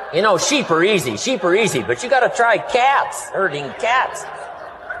 Sheep are easy, but you got to try cats, herding cats.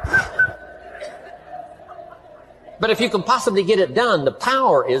 But if you can possibly get it done, the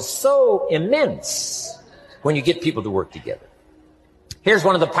power is so immense when you get people to work together. Here's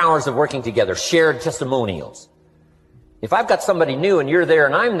one of the powers of working together: shared testimonials. If I've got somebody new and you're there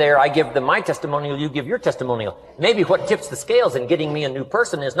and I'm there, I give them my testimonial, you give your testimonial. Maybe what tips the scales in getting me a new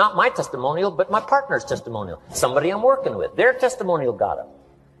person is not my testimonial, but my partner's testimonial. Somebody I'm working with, their testimonial got them.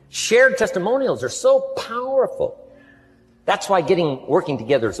 Shared testimonials are so powerful. That's why working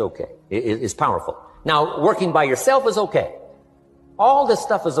together is powerful. Now, working by yourself is okay. All this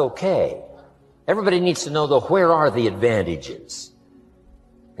stuff is okay. Everybody needs to know, though, where are the advantages?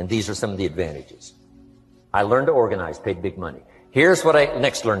 And these are some of the advantages. I learned to organize, paid big money. Here's what I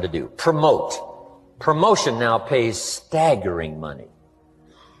next learned to do: promote. Promotion now pays staggering money.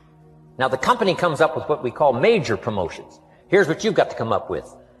 Now, the company comes up with what we call major promotions. Here's what you've got to come up with: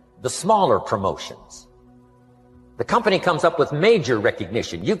 the smaller promotions. The company comes up with major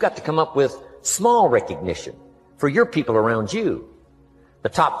recognition. You've got to come up with small recognition for your people around you. The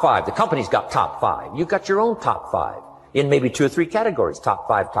top 5. The company's got top 5. You've got your own top 5 in maybe 2 or 3 categories: top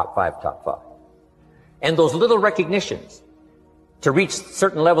 5, top 5, top 5. And those little recognitions, to reach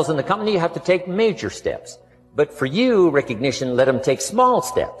certain levels in the company, you have to take major steps. But for you, recognition, let them take small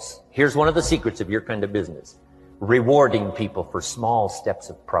steps. Here's one of the secrets of your kind of business: rewarding people for small steps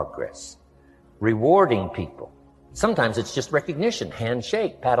of progress. Rewarding people. Sometimes it's just recognition,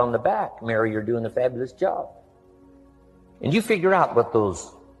 handshake, pat on the back. Mary, you're doing a fabulous job. And you figure out what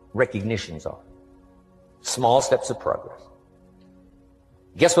those recognitions are. Small steps of progress.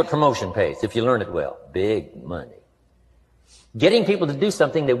 Guess what promotion pays if you learn it well? Big money. Getting people to do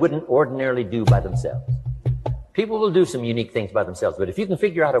something they wouldn't ordinarily do by themselves. People will do some unique things by themselves, but if you can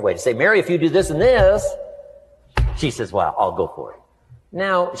figure out a way to say, Mary, if you do this and this, she says, well, I'll go for it.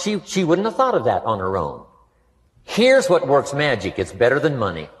 Now, she wouldn't have thought of that on her own. Here's what works magic. It's better than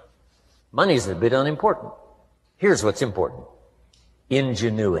money. Money's a bit unimportant. Here's what's important.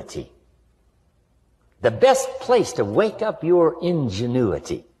 Ingenuity. The best place to wake up your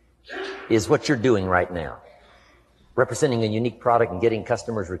ingenuity is what you're doing right now. Representing a unique product and getting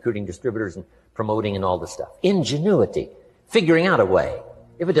customers, recruiting distributors, and promoting and all this stuff. Ingenuity. Figuring out a way.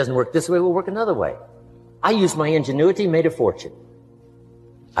 If it doesn't work this way, we'll work another way. I used my ingenuity, made a fortune.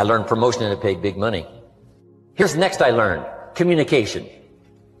 I learned promotion and it paid big money. Here's the next I learned. Communication.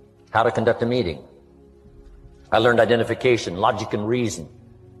 How to conduct a meeting. I learned identification, logic and reason.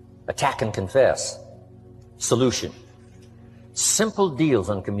 Attack and confess. Solution. Simple deals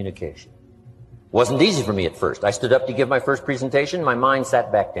on communication. Wasn't easy for me at first. I stood up to give my first presentation. My mind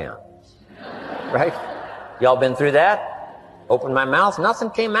sat back down. Right? Y'all been through that? Opened my mouth. Nothing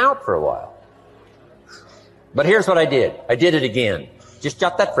came out for a while. But here's what I did. I did it again. Just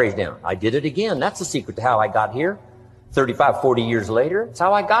jot that phrase down. I did it again. That's the secret to how I got here. 35, 40 years later, it's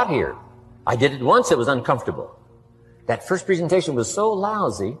how I got here. I did it once. It was uncomfortable. That first presentation was so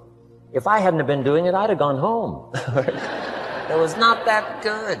lousy. If I hadn't have been doing it, I'd have gone home. It was not that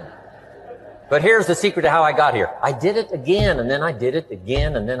good. But here's the secret to how I got here. I did it again, and then I did it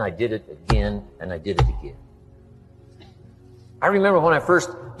again, and then I did it again, and I did it again. I remember when I first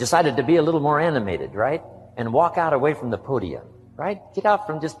decided to be a little more animated, right? And walk out away from the podium, right? Get out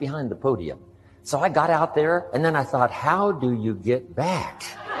from just behind the podium. So I got out there, and then I thought, how do you get back?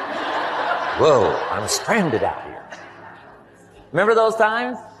 Whoa, I'm stranded out here. Remember those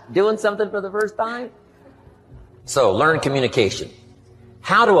times? Doing something for the first time? So, learn communication.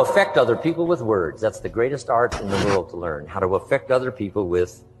 How to affect other people with words. That's the greatest art in the world to learn. How to affect other people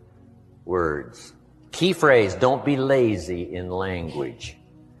with words. Key phrase, don't be lazy in language.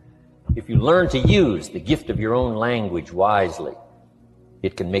 If you learn to use the gift of your own language wisely,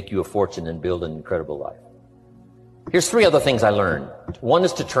 it can make you a fortune and build an incredible life. Here's 3 other things I learned. One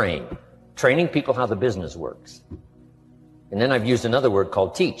is to train. Training people how the business works. And then I've used another word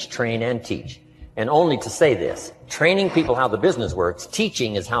called teach, train and teach. And only to say this, training people how the business works,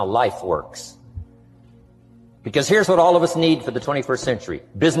 teaching is how life works. Because here's what all of us need for the 21st century.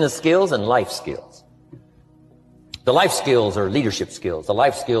 Business skills and life skills. The life skills are leadership skills. The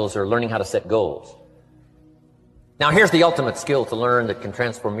life skills are learning how to set goals. Now here's the ultimate skill to learn that can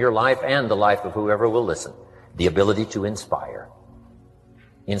transform your life and the life of whoever will listen. The ability to inspire.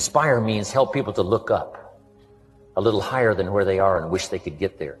 Inspire means help people to look up a little higher than where they are and wish they could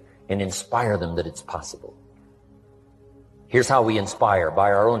get there, and inspire them that it's possible. Here's how we inspire,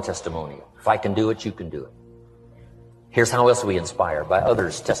 by our own testimonial. If I can do it, you can do it. Here's how else we inspire, by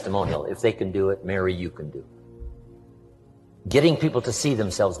others' testimonial. If they can do it, Mary, you can do it. Getting people to see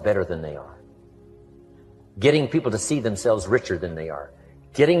themselves better than they are. Getting people to see themselves richer than they are.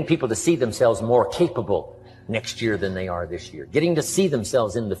 Getting people to see themselves more capable next year than they are this year. Getting to see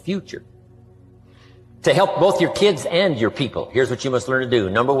themselves in the future. To help both your kids and your people, here's what you must learn to do.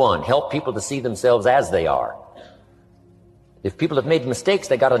 Number 1, help people to see themselves as they are. If people have made mistakes,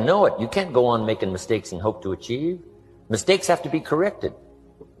 they got to know it. You can't go on making mistakes and hope to achieve. Mistakes have to be corrected.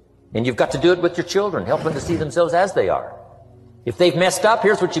 And you've got to do it with your children. Help them to see themselves as they are. If they've messed up,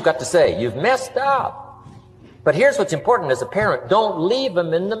 here's what you've got to say. You've messed up. But here's what's important as a parent. Don't leave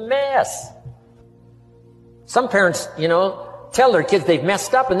them in the mess. Some parents, tell their kids they've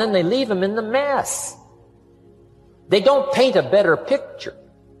messed up and then they leave them in the mess. They don't paint a better picture.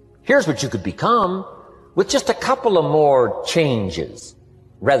 Here's what you could become with just a couple of more changes.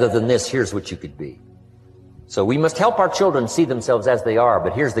 Rather than this, here's what you could be. So we must help our children see themselves as they are,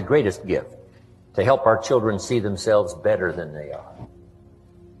 but here's the greatest gift. To help our children see themselves better than they are.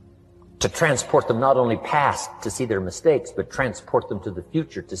 To transport them not only past to see their mistakes, but transport them to the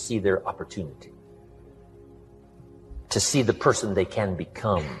future to see their opportunity. To see the person they can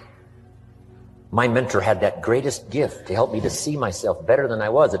become. My mentor had that greatest gift to help me to see myself better than I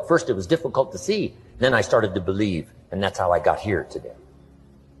was. At first it was difficult to see. Then I started to believe, and that's how I got here today.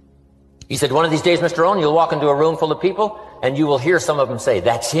 He said, one of these days, Mr. Rohn, you'll walk into a room full of people, and you will hear some of them say,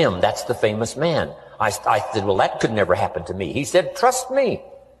 that's him, that's the famous man. I said, well, that could never happen to me. He said, trust me.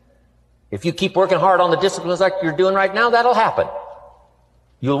 If you keep working hard on the disciplines like you're doing right now, that'll happen.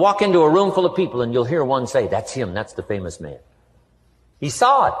 You'll walk into a room full of people, and you'll hear one say, that's him, that's the famous man. He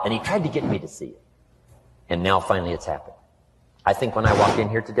saw it, and he tried to get me to see it. And now finally it's happened. I think when I walked in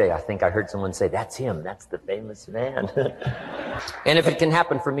here today, I think I heard someone say, that's him, that's the famous man. And if it can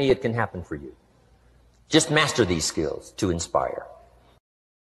happen for me, it can happen for you. Just master these skills to inspire.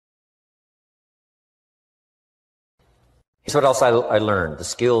 Here's what else I learned, the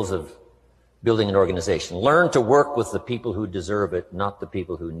skills of building an organization. Learn to work with the people who deserve it, not the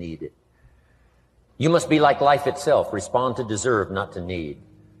people who need it. You must be like life itself. Respond to deserve, not to need.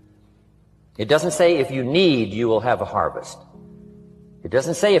 It doesn't say if you need, you will have a harvest. It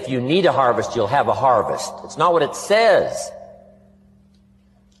doesn't say if you need a harvest, you'll have a harvest. It's not what it says.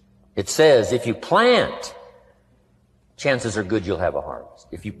 It says if you plant, chances are good you'll have a harvest.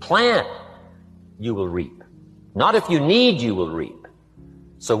 If you plant, you will reap. Not if you need, you will reap.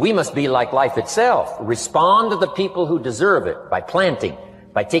 So we must be like life itself. Respond to the people who deserve it by planting,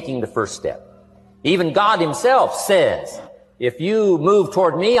 by taking the first step. Even God himself says, if you move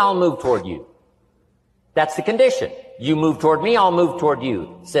toward me, I'll move toward you. That's the condition. You move toward me, I'll move toward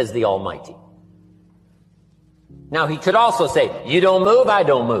you, says the Almighty. Now, he could also say, you don't move, I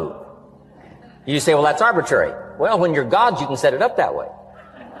don't move. You say, well, that's arbitrary. Well, when you're God, you can set it up that way.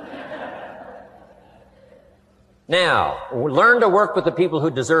 Now, learn to work with the people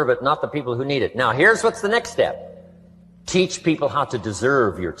who deserve it, not the people who need it. Now, here's what's the next step. Teach people how to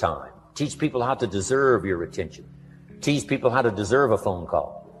deserve your time. Teach people how to deserve your attention. Teach people how to deserve a phone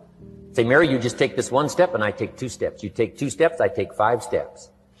call. Say, Mary, you just take this one step and I take 2 steps. You take 2 steps, I take 5 steps.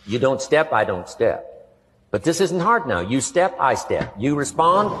 You don't step, I don't step. But this isn't hard now. You step, I step. You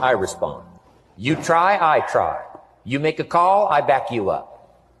respond, I respond. You try, I try. You make a call, I back you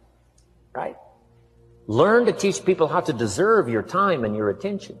up. Right? Learn to teach people how to deserve your time and your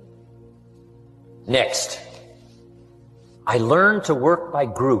attention. Next, I learned to work by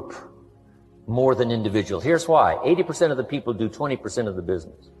group more than individual. Here's why. 80% of the people do 20% of the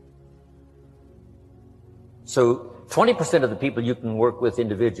business. So 20% of the people you can work with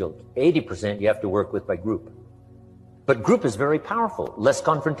individual, 80% you have to work with by group. But group is very powerful, less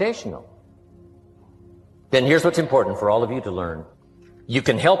confrontational. Then here's what's important for all of you to learn. You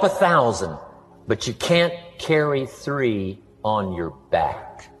can help 1,000, but you can't carry 3 on your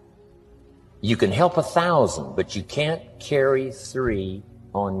back. You can help 1,000, but you can't carry 3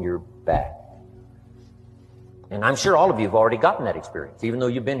 on your back. And I'm sure all of you have already gotten that experience, even though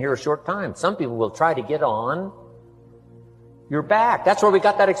you've been here a short time. Some people will try to get on your back. That's where we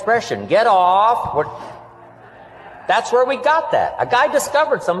got that expression, get off. That's where we got that. A guy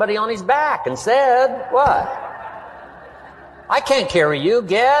discovered somebody on his back and said, what? I can't carry you,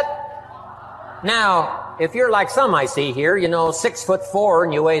 get. Now, if you're like some I see here, 6'4"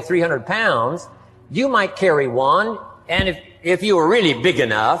 and you weigh 300 pounds, you might carry one. And if you were really big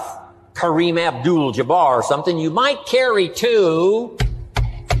enough, Kareem Abdul-Jabbar or something, you might carry 2,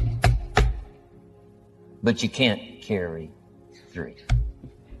 but you can't carry 3.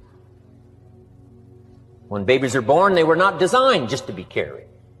 When babies are born, they were not designed just to be carried.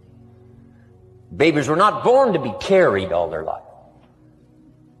 Babies were not born to be carried all their life.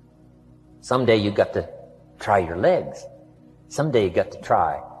 Someday you got to try your legs. Someday you got to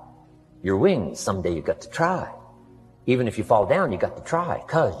try your wings. Someday you got to try. Even if you fall down, you got to try,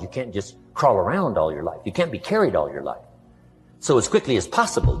 because you can't just crawl around all your life. You can't be carried all your life. So as quickly as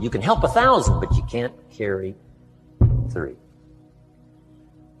possible, you can help 1,000, but you can't carry 3.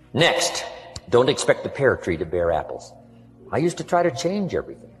 Next, don't expect the pear tree to bear apples. I used to try to change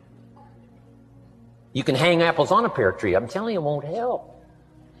everything. You can hang apples on a pear tree. I'm telling you, it won't help.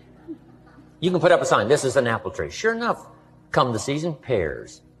 You can put up a sign, this is an apple tree. Sure enough, come the season,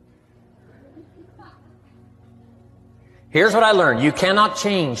 pears. Here's what I learned. You cannot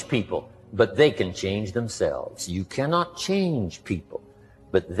change people, but they can change themselves. You cannot change people,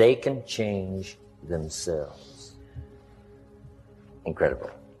 but they can change themselves. Incredible.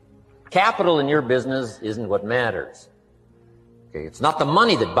 Capital in your business isn't what matters. Okay, it's not the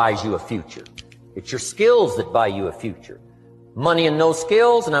money that buys you a future. It's your skills that buy you a future. Money and no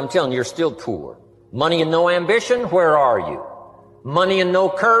skills, and I'm telling you, you're still poor. Money and no ambition, where are you? Money and no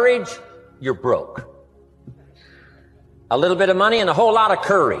courage, you're broke. A little bit of money and a whole lot of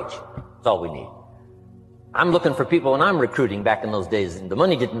courage. That's all we need. I'm looking for people when I'm recruiting back in those days, and the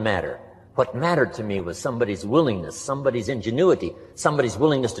money didn't matter. What mattered to me was somebody's willingness, somebody's ingenuity, somebody's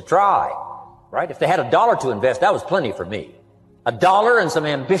willingness to try. Right? If they had $1 to invest, that was plenty for me. $1 and some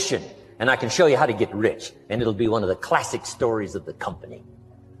ambition, and I can show you how to get rich, and it'll be one of the classic stories of the company.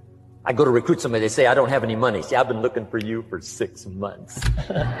 I go to recruit somebody, they say, I don't have any money. See, I've been looking for you for 6 months.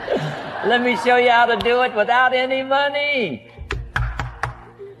 Let me show you how to do it without any money.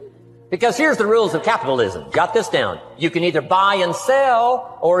 Because here's the rules of capitalism. Jot this down. You can either buy and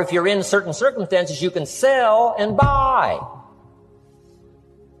sell, or if you're in certain circumstances, you can sell and buy.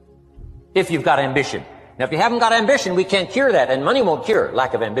 if you've got ambition. Now, if you haven't got ambition, we can't cure that, and money won't cure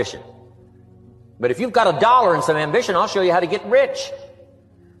lack of ambition. But if you've got $1 and some ambition, I'll show you how to get rich.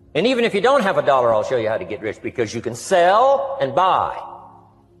 And even if you don't have $1, I'll show you how to get rich, because you can sell and buy.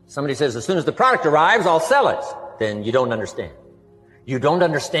 Somebody says, as soon as the product arrives, I'll sell it. Then you don't understand. You don't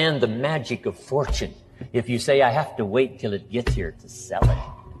understand the magic of fortune if you say, I have to wait till it gets here to sell it.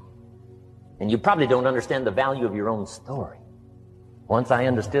 And you probably don't understand the value of your own story. Once I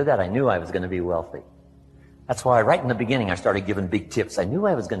understood that, I knew I was going to be wealthy. That's why right in the beginning, I started giving big tips. I knew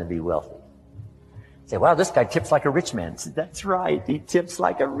I was going to be wealthy. Say, wow, this guy tips like a rich man. Said, that's right, he tips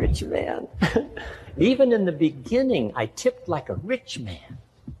like a rich man. Even in the beginning, I tipped like a rich man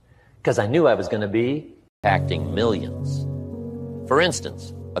because I knew I was going to be impacting millions. For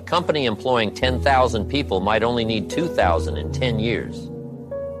instance, a company employing 10,000 people might only need 2,000 in 10 years.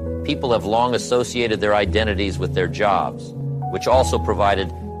 People have long associated their identities with their jobs, which also provided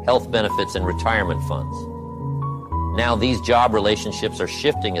health benefits and retirement funds. Now these job relationships are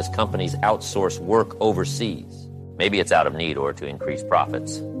shifting as companies outsource work overseas. Maybe it's out of need or to increase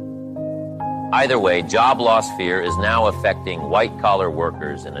profits. Either way, job loss fear is now affecting white-collar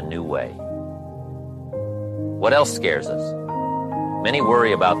workers in a new way. What else scares us? Many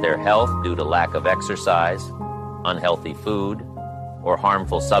worry about their health due to lack of exercise, unhealthy food, or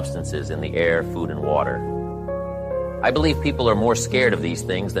harmful substances in the air, food, and water. I believe people are more scared of these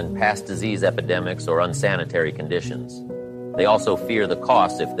things than past disease epidemics or unsanitary conditions. They also fear the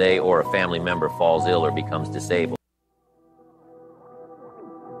costs if they or a family member falls ill or becomes disabled.